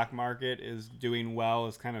stock market is doing well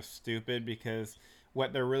is kind of stupid because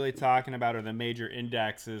what they're really talking about are the major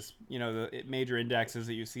indexes. The major indexes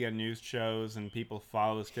that you see on news shows and people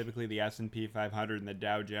follow is typically the S&P 500 and the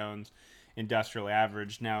Dow Jones Industrial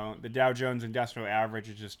Average. Now, the Dow Jones Industrial Average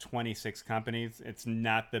is just 26 companies. It's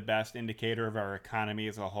not the best indicator of our economy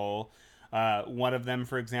as a whole. One of them,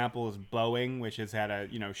 for example, is Boeing, which has had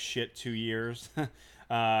a shit 2 years.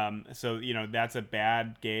 So that's a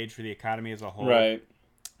bad gauge for the economy as a whole. Right.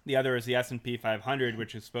 The other is the S&P 500,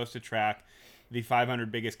 which is supposed to track the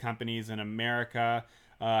 500 biggest companies in America.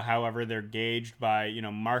 However, they're gauged by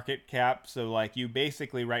market cap. So like you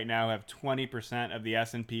basically right now have 20% of the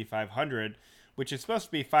S&P 500, which is supposed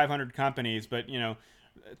to be 500 companies, but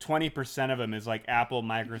 20% of them is like Apple,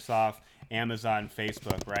 Microsoft, Amazon,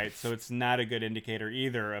 Facebook, right? So it's not a good indicator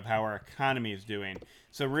either of how our economy is doing.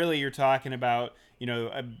 So really, you're talking about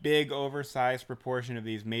a big oversized proportion of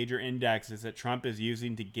these major indexes that Trump is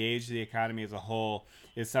using to gauge the economy as a whole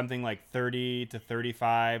is something like 30 to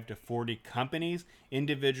 35 to 40 companies,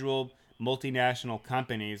 individual multinational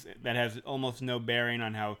companies that has almost no bearing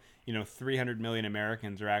on how 300 million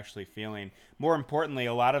Americans are actually feeling. More importantly,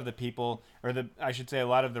 a lot of the people, or I should say, a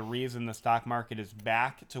lot of the reason the stock market is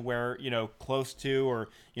back to where, close to, or,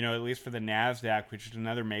 at least for the NASDAQ, which is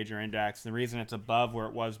another major index, the reason it's above where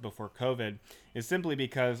it was before COVID is simply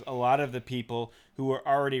because a lot of the people who were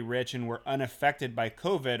already rich and were unaffected by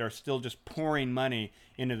COVID are still just pouring money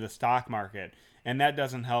into the stock market. And that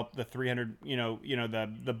doesn't help the 300,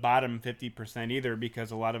 the bottom 50% either, because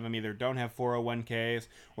a lot of them either don't have 401ks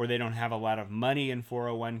or they don't have a lot of money in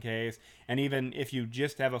 401ks. And even if you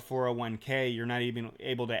just have a 401k, you're not even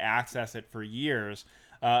able to access it for years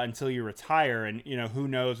until you retire. And, who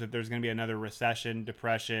knows if there's going to be another recession,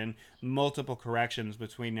 depression, multiple corrections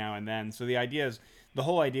between now and then. So the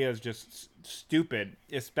whole idea is just stupid,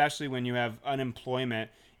 especially when you have unemployment,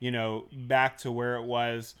 back to where it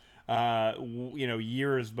was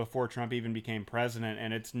years before Trump even became president,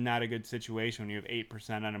 and it's not a good situation when you have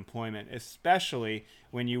 8% unemployment, especially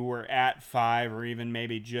when you were at 5 or even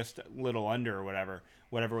maybe just a little under or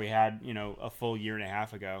whatever we had, a full year and a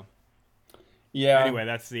half ago. Yeah. Anyway,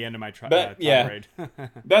 that's the end of my tirade.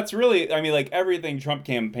 That's really, I mean, like, everything Trump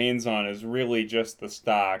campaigns on is really just the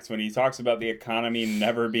stocks. When he talks about the economy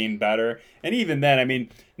never being better, and even then, I mean,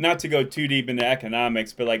 not to go too deep into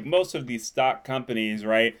economics, but like most of these stock companies,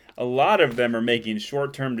 right, a lot of them are making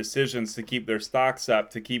short-term decisions to keep their stocks up,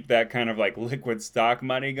 to keep that kind of like liquid stock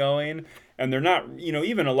money going. And they're not,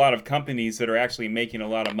 even a lot of companies that are actually making a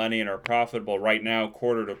lot of money and are profitable right now,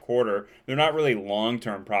 quarter to quarter, they're not really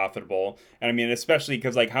long-term profitable. And I mean, especially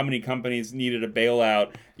because, like, how many companies needed a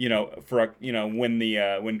bailout, when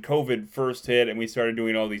COVID first hit and we started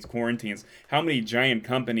doing all these quarantines, how many giant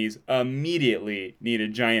companies immediately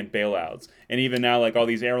needed giant bailouts? And even now, like, all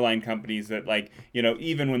these airline companies that, like,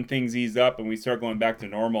 even when things ease up and we start going back to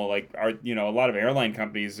normal, like, a lot of airline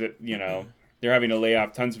companies that, they're having to lay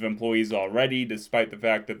off tons of employees already, despite the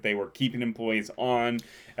fact that they were keeping employees on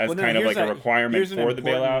as kind of like a requirement for the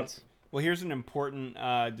bailouts. Well, here's an important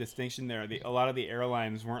distinction there. A lot of the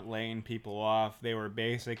airlines weren't laying people off. They were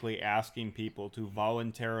basically asking people to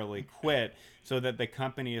voluntarily quit so that the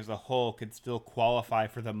company as a whole could still qualify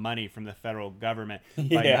for the money from the federal government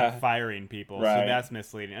by not firing people. Right. So that's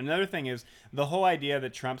misleading. Another thing is the whole idea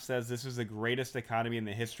that Trump says this is the greatest economy in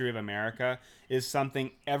the history of America is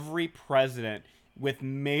something every president, with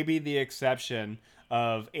maybe the exception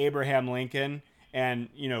of Abraham Lincoln and,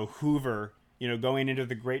 Hoover, going into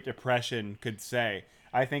the Great Depression, could say.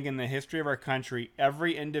 I think in the history of our country,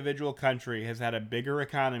 every individual country has had a bigger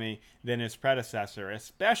economy than its predecessor,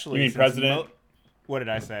 especially. You mean president? What did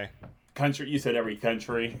I say? Country? You said every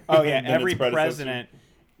country. Oh yeah, every president,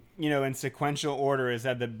 in sequential order, has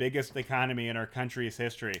had the biggest economy in our country's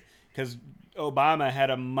history. Because Obama had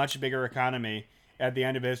a much bigger economy at the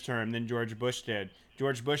end of his term than George Bush did.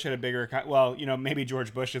 George Bush had a bigger, maybe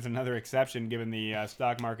George Bush is another exception given the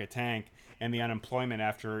stock market tank and the unemployment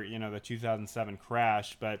after, the 2007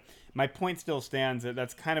 crash. But my point still stands that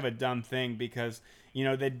that's kind of a dumb thing because,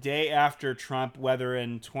 the day after Trump, whether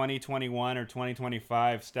in 2021 or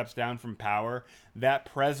 2025, steps down from power,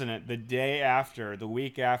 that president, the day after, the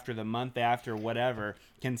week after, the month after, whatever,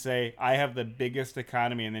 can say, I have the biggest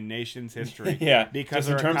economy in the nation's history. Yeah, because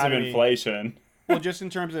just in terms of inflation. Well, just in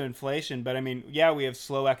terms of inflation, but I mean, yeah, we have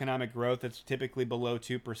slow economic growth that's typically below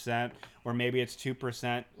 2%, or maybe it's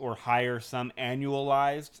 2% or higher, some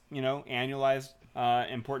annualized,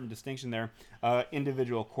 important distinction there,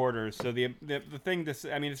 individual quarters. So the thing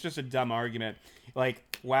it's just a dumb argument.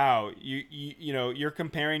 Like, wow, you're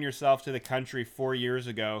comparing yourself to the country 4 years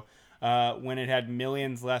ago when it had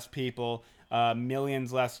millions less people,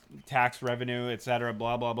 millions less tax revenue, et cetera,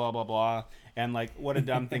 blah, blah, blah, blah, blah. And, like, what a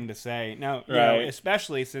dumb thing to say. Now,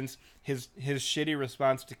 especially since his shitty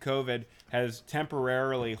response to COVID has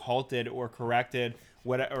temporarily halted or corrected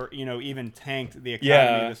or even tanked the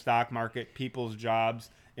economy, the stock market, people's jobs,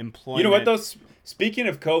 employment. You know what, though? Speaking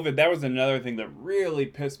of COVID, that was another thing that really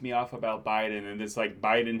pissed me off about Biden. And it's like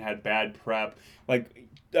Biden had bad prep. Like,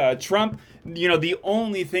 Trump, the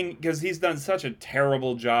only thing, because he's done such a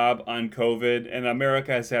terrible job on COVID, and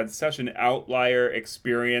America has had such an outlier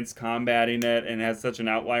experience combating it and has such an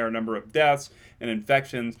outlier number of deaths and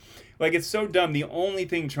infections. Like, it's so dumb. The only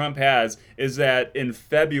thing Trump has is that in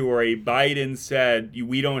February, Biden said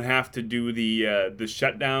we don't have to do the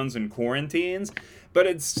shutdowns and quarantines. But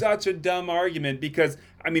it's such a dumb argument because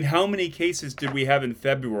I mean, how many cases did we have in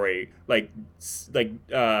February?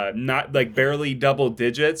 Not like barely double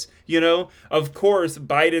digits, you know? Of course,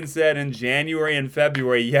 Biden said in January and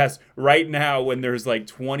February, yes, right now when there's like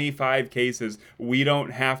 25 cases, we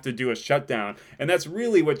don't have to do a shutdown. And that's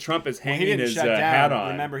really what Trump is Well, he hanging didn't his shut down. hat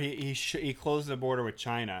on. Remember, he closed the border with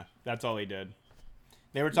China. That's all he did.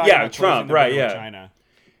 They were talking Yeah, about closing Trump, the right, border with yeah. China.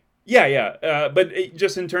 Yeah. But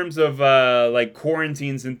just in terms of like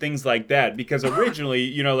quarantines and things like that, because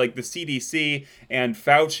originally, like the CDC and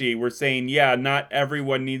Fauci were saying, yeah, not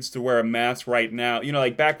everyone needs to wear a mask right now.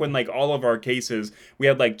 Like back when like all of our cases, we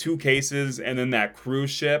had like 2 cases and then that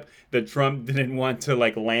cruise ship that Trump didn't want to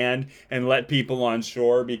like land and let people on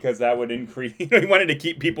shore because that would increase. He wanted to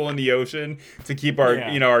keep people in the ocean to keep our,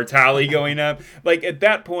 Yeah. our tally going up. Like at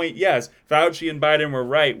that point, yes, Fauci and Biden were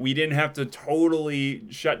right. We didn't have to totally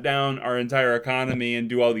shut down our entire economy and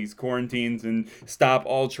do all these quarantines and stop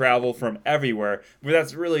all travel from everywhere. But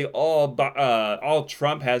that's really all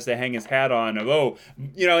Trump has to hang his hat on.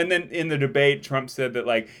 And then in the debate, Trump said that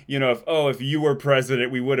like, if you were president,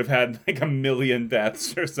 we would have had like 1 million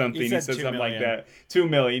deaths or something. He said 2 something like million. that. 2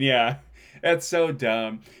 million, yeah. That's so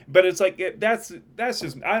dumb. But it's like that's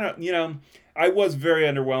just I don't. I was very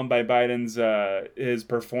underwhelmed by Biden's his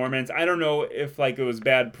performance. I don't know if like it was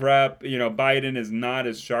bad prep. Biden is not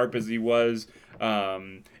as sharp as he was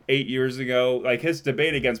 8 years ago. Like his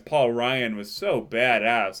debate against Paul Ryan was so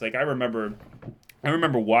badass. Like I remember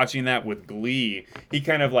watching that with glee. He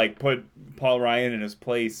kind of like put Paul Ryan in his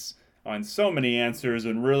place on so many answers,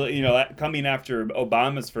 and really, coming after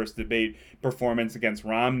Obama's first debate performance against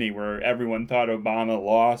Romney, where everyone thought Obama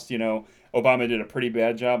lost. Obama did a pretty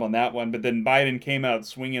bad job on that one, but then Biden came out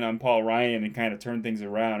swinging on Paul Ryan and kind of turned things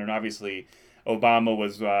around. And obviously, Obama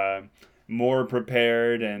was more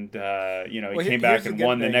prepared, and he came back and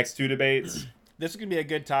won the next 2 debates. This is going to be a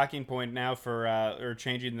good talking point now for or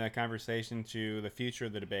changing the conversation to the future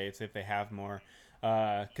of the debates if they have more.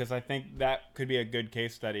 Because I think that could be a good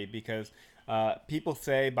case study because people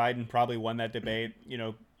say Biden probably won that debate,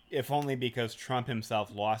 if only because Trump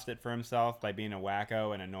himself lost it for himself by being a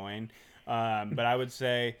wacko and annoying. But I would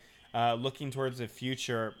say looking towards the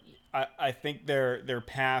future, I think their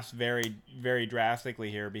paths vary very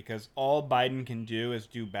drastically here because all Biden can do is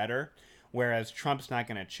do better, whereas Trump's not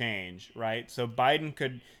going to change, right? So Biden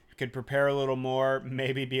could prepare a little more,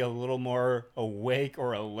 maybe be a little more awake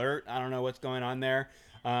or alert. I don't know what's going on there.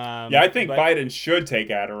 I think Biden should take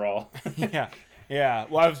Adderall. Yeah.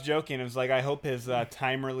 Well, I was joking. It was like I hope his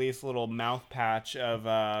time release little mouth patch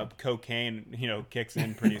of cocaine, kicks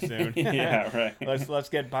in pretty soon. Yeah, right. Let's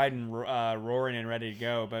get Biden roaring and ready to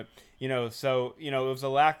go. But it was a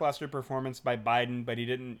lackluster performance by Biden, but he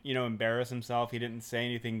didn't embarrass himself. He didn't say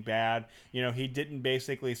anything bad. He didn't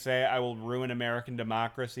basically say I will ruin American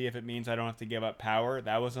democracy if it means I don't have to give up power.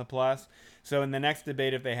 That was a plus. So in the next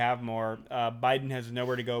debate, if they have more, Biden has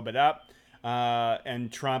nowhere to go but up.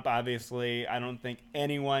 And Trump, obviously, I don't think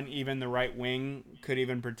anyone, even the right wing, could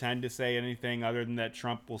even pretend to say anything other than that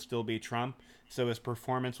Trump will still be Trump. So his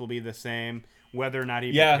performance will be the same, whether or not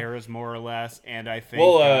he prepares more or less. And I think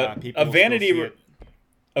people will still see it.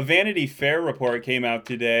 A Vanity Fair report came out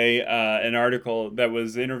today, an article that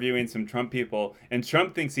was interviewing some Trump people, and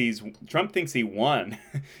Trump thinks he won,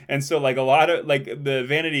 and so like a lot of like the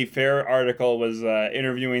Vanity Fair article was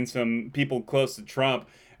interviewing some people close to Trump,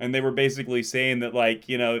 and they were basically saying that like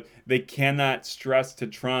they cannot stress to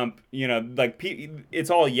Trump, it's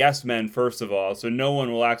all yes men first of all, so no one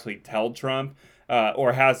will actually tell Trump.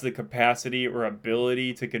 Or has the capacity or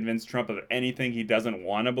ability to convince Trump of anything he doesn't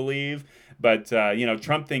want to believe. But,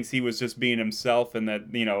 Trump thinks he was just being himself and that,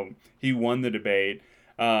 he won the debate.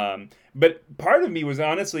 But part of me was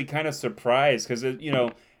honestly kind of surprised because, for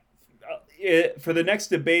the next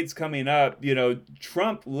debates coming up,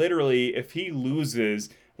 Trump literally, if he loses,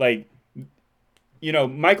 like,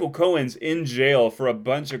 Michael Cohen's in jail for a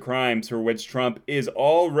bunch of crimes for which Trump is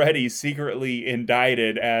already secretly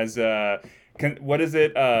indicted as what is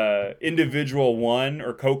it? Individual one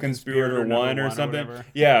or co-conspirator one or something.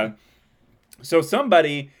 Yeah. So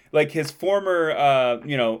somebody like his former,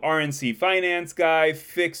 RNC finance guy,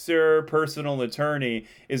 fixer, personal attorney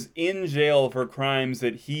is in jail for crimes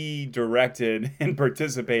that he directed and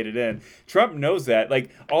participated in. Trump knows that.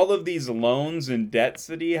 Like all of these loans and debts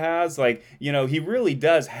that he has, like, he really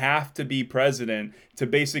does have to be president to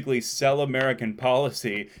basically sell American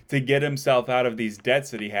policy to get himself out of these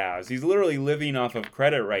debts that he has. He's literally living off of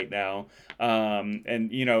credit right now.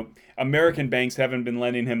 And American banks haven't been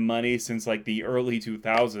lending him money since like the early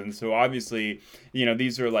 2000s. So obviously,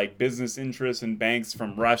 these are like business interests and banks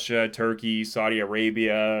from Russia, Turkey, Saudi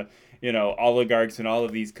Arabia, oligarchs in all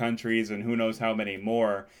of these countries and who knows how many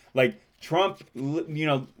more. Like Trump,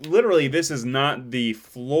 literally, this is not the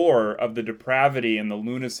floor of the depravity and the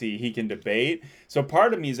lunacy he can debate. So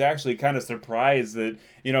part of me is actually kind of surprised that,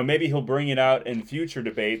 maybe he'll bring it out in future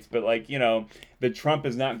debates, but that Trump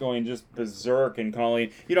is not going just berserk and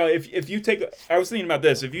calling, if you take, I was thinking about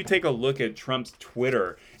this, if you take a look at Trump's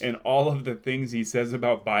Twitter and all of the things he says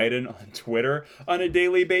about Biden on Twitter on a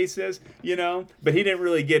daily basis, but he didn't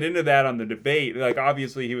really get into that on the debate. Like,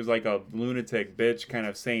 obviously, he was like a lunatic bitch kind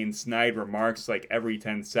of saying snide remarks like every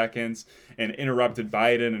 10 seconds and interrupted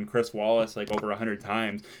Biden and Chris Wallace like over 100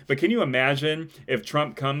 times. But can you imagine if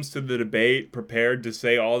Trump comes to the debate prepared to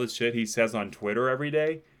say all the shit he says on Twitter every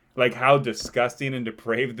day? Like how disgusting and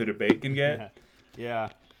depraved the debate can get? Yeah.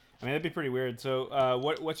 I mean, that'd be pretty weird. So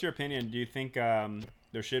what's your opinion? Do you think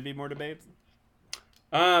there should be more debates?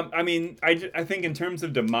 I mean, I think in terms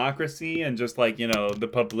of democracy and just the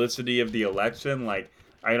publicity of the election, I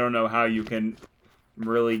don't know how you can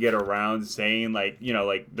really get around saying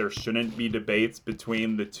there shouldn't be debates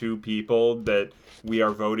between the two people that we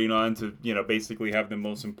are voting on to, basically have the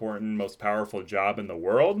most important, most powerful job in the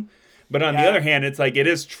world. But on the other hand, it's it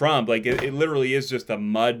is Trump. It literally is just a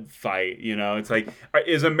mud fight. It's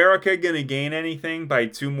is America going to gain anything by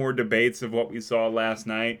 2 more debates of what we saw last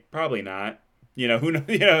night? Probably not. Who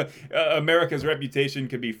knows? America's reputation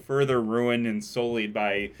could be further ruined and sullied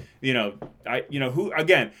by, who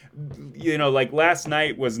again, last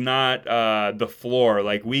night was not the floor.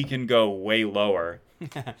 We can go way lower.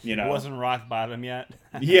 It wasn't rock bottom yet.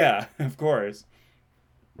 Yeah, of course.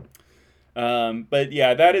 But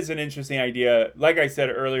yeah, that is an interesting idea. Like I said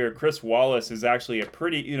earlier, Chris Wallace is actually a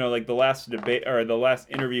pretty, the last debate or the last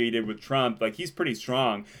interview he did with Trump, he's pretty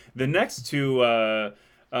strong. The next 2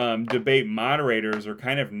 debate moderators are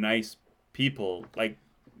kind of nice people.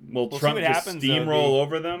 Will Trump just steamroll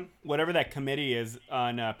over them? Whatever that committee is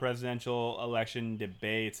on presidential election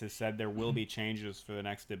debates has said there will be changes for the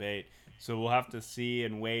next debate. So we'll have to see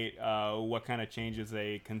and wait what kind of changes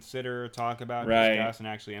they consider, talk about, discuss, and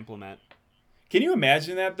actually implement. Can you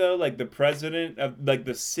imagine that, though? The president of,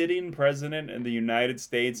 the sitting president in the United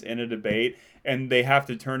States in a debate, and they have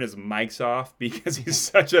to turn his mics off because he's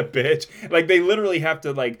such a bitch. They literally have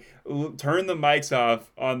to, turn the mics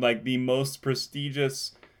off on, the most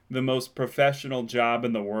prestigious, the most professional job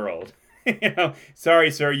in the world. Sorry,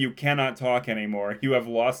 sir, you cannot talk anymore. You have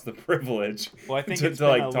lost the privilege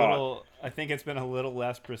talk. I think it's been a little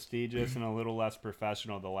less prestigious and a little less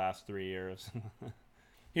professional the last 3 years.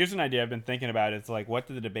 Here's an idea I've been thinking about. It's what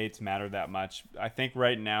do the debates matter that much? I think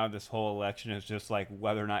right now this whole election is just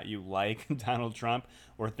whether or not you like Donald Trump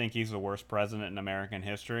or think he's the worst president in American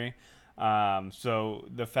history. So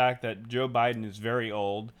the fact that Joe Biden is very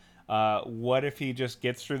old, what if he just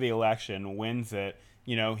gets through the election, wins it?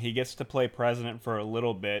 He gets to play president for a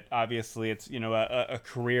little bit. Obviously, it's, a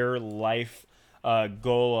career life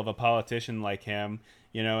goal of a politician like him.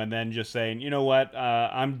 And then just saying, what,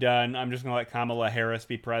 I'm done. I'm just going to let Kamala Harris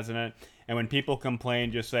be president. And when people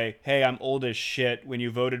complain, just say, hey, I'm old as shit. When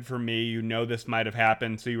you voted for me, this might have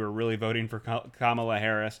happened. So you were really voting for Kamala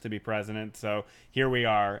Harris to be president. So here we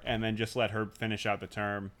are. And then just let her finish out the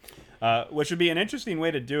term, which would be an interesting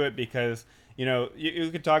way to do it because, you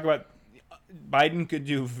could talk about Biden could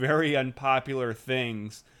do very unpopular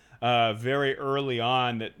things very early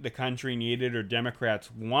on that the country needed or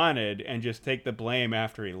Democrats wanted and just take the blame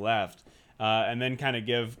after he left. And then kind of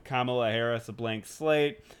give Kamala Harris a blank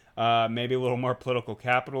slate, maybe a little more political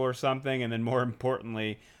capital or something, and then more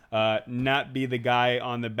importantly, not be the guy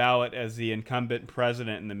on the ballot as the incumbent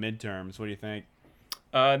president in the midterms. What do you think?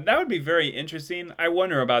 That would be very interesting. I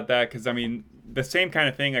wonder about that because, the same kind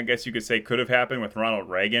of thing, I guess you could say, could have happened with Ronald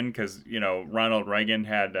Reagan because, Ronald Reagan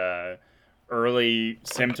had early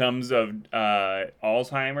symptoms of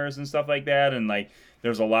Alzheimer's and stuff like that. And,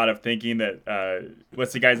 there's a lot of thinking that,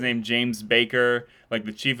 what's the guy's name? James Baker,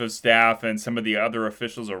 the chief of staff and some of the other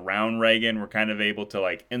officials around Reagan were kind of able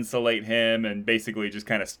to, insulate him and basically just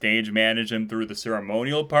kind of stage manage him through the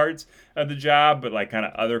ceremonial parts of the job. But, kind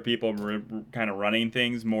of other people were kind of running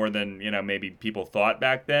things more than, maybe people thought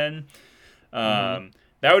back then.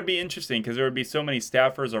 That would be interesting because there would be so many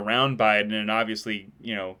staffers around Biden, and obviously,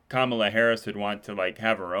 Kamala Harris would want to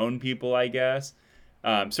have her own people, I guess.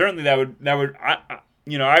 Certainly, I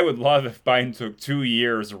would love if Biden took 2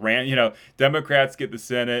 years, Democrats get the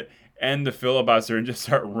Senate and the filibuster and just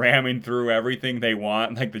start ramming through everything they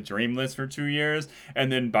want, the dream list for 2 years,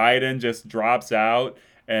 and then Biden just drops out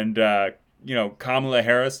and Kamala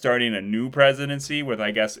Harris starting a new presidency with,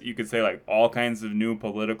 I guess you could say, like all kinds of new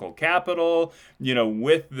political capital,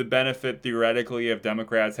 with the benefit theoretically of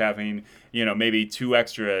Democrats having, maybe 2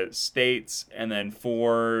 extra states and then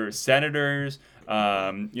 4 senators,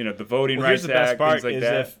 the Voting Well, here's Rights the best Act, things part: like is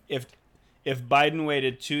that. if Biden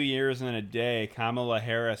waited 2 years and a day, Kamala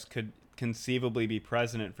Harris could conceivably be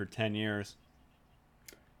president for 10 years.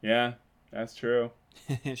 Yeah, that's true.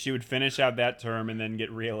 She would finish out that term and then get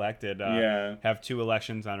reelected. Yeah. Have 2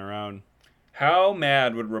 elections on her own. How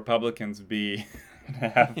mad would Republicans be to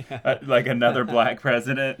have like another black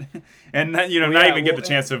president, and then, Well, not yeah. even get the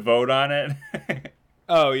chance to vote on it?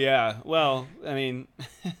 Oh yeah. Well, I mean,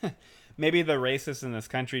 maybe the racists in this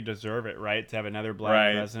country deserve it, right? To have another black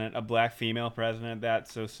Right. president, a black female president, that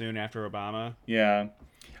so soon after Obama. Yeah.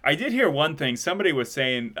 I did hear one thing. Somebody was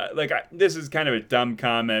saying, this is kind of a dumb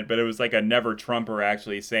comment, but it was like a never Trumper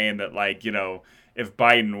actually saying that, like, if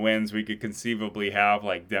Biden wins, we could conceivably have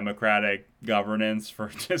like Democratic governance for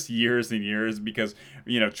just years and years because,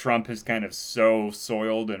 Trump has kind of so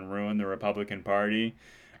soiled and ruined the Republican Party.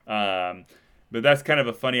 But that's kind of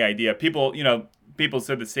a funny idea. People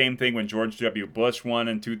said the same thing when George W. Bush won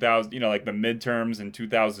in 2000, like the midterms in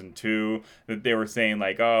 2002, that they were saying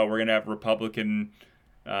like, oh, we're going to have Republican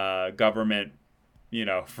government,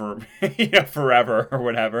 for forever or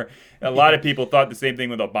whatever. A lot of people thought the same thing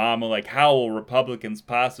with Obama. Like, how will Republicans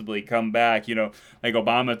possibly come back? Like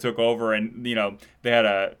Obama took over, and they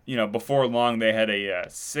had before long they had a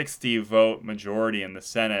 60 vote majority in the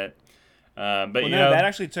Senate. But Well, no, that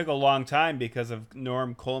actually took a long time because of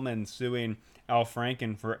Norm Coleman suing Al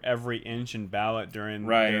Franken for every inch and ballot during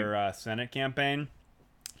Right. their Senate campaign.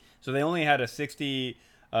 So they only had a 60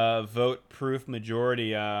 vote proof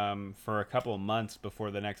majority for a couple of months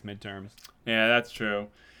before the next midterms. Yeah, that's true.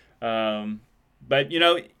 But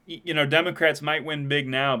Democrats might win big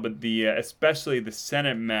now, but the especially the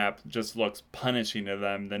Senate map just looks punishing to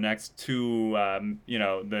them. The next two,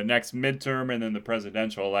 the next midterm and then the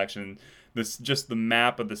presidential election. Just the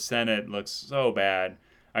map of the Senate looks so bad.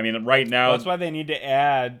 I mean, right now. Well, that's why they need to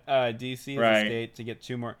add D.C. as Right. a state to get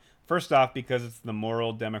 2 more. First off, because it's the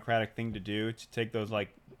moral Democratic thing to do to take those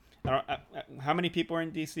how many people are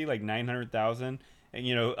in D.C.? Like 900,000. And,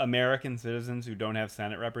 American citizens who don't have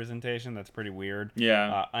Senate representation. That's pretty weird.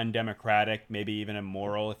 Yeah. Undemocratic, maybe even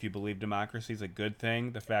immoral. If you believe democracy is a good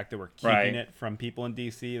thing, the fact that we're keeping Right. it from people in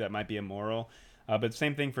D.C. that might be immoral. But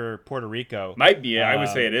same thing for Puerto Rico. Might be. I would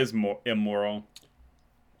say it is more immoral.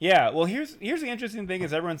 Yeah, well, here's the interesting thing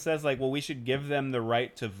is everyone says like, well, we should give them the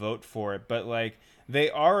right to vote for it, but like they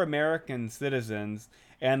are American citizens,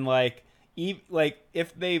 and like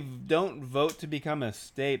if they don't vote to become a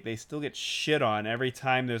state, they still get shit on every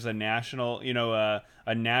time there's a national,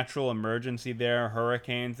 a natural emergency there,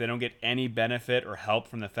 hurricanes. They don't get any benefit or help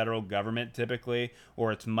from the federal government typically,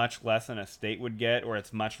 or it's much less than a state would get, or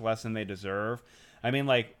it's much less than they deserve. I mean,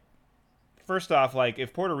 like, first off, like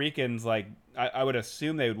if Puerto Ricans, like I would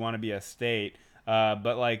assume they would want to be a state,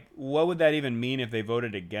 but like what would that even mean if they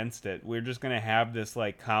voted against it? We're just gonna have this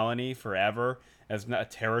like colony forever as a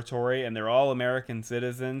territory, and they're all American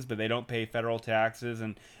citizens, but they don't pay federal taxes,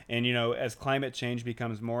 and as climate change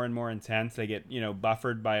becomes more and more intense, they get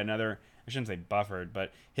buffered by another. I shouldn't say buffered,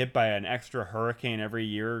 but hit by an extra hurricane every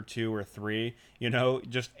year or 2 or 3.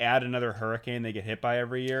 Just add another hurricane they get hit by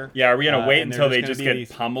every year. Yeah, are we gonna wait and until they're they just just gonna get be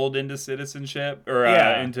these- pummeled into citizenship or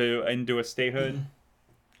Yeah. into a statehood?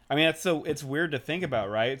 I mean, it's weird to think about,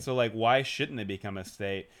 right? So like, why shouldn't they become a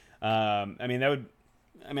state? I mean,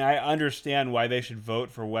 I understand why they should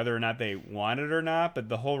vote for whether or not they want it or not, but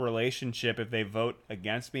the whole relationship, if they vote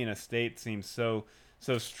against being a state, seems so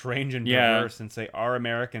strange and Yeah. perverse, since they are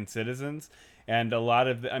American citizens. And a lot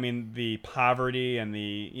of the poverty and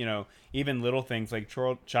the even little things like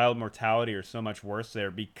child mortality are so much worse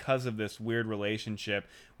there because of this weird relationship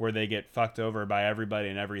where they get fucked over by everybody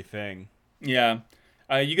and everything. Yeah.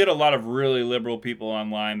 You get a lot of really liberal people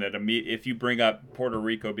online that if you bring up Puerto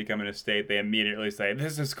Rico becoming a state, they immediately say,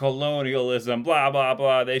 this is colonialism, blah, blah,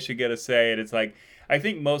 blah. They should get a say. And it's like, I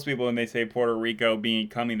think most people, when they say Puerto Rico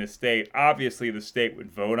becoming a state, obviously the state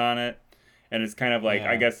would vote on it. And it's kind of like,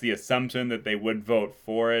 Yeah. I guess, the assumption that they would vote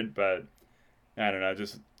for it. But I don't know,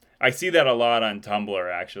 I see that a lot on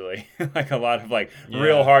Tumblr, actually. Like a lot of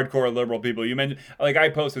real hardcore liberal people. You mentioned, I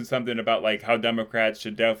posted something about how Democrats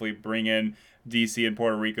should definitely bring in DC and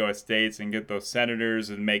Puerto Rico as states and get those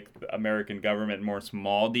senators and make the American government more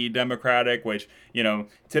small d democratic, which,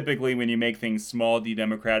 typically when you make things small d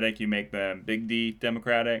democratic, you make them big D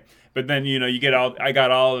democratic. But then, you get I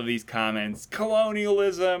got all of these comments,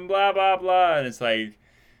 colonialism, blah, blah, blah. And it's like,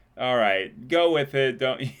 all right, go with it.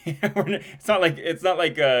 Don't. It's not like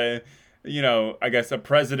I guess a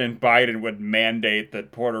President Biden would mandate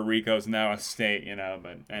that Puerto Rico is now a state,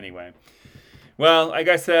 but anyway. Well, I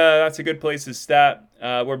guess that's a good place to stop.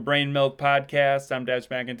 We're Brain Milk Podcast. I'm Dash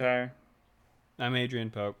McIntyre. I'm Adrian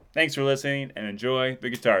Pope. Thanks for listening and enjoy the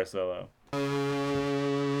guitar solo.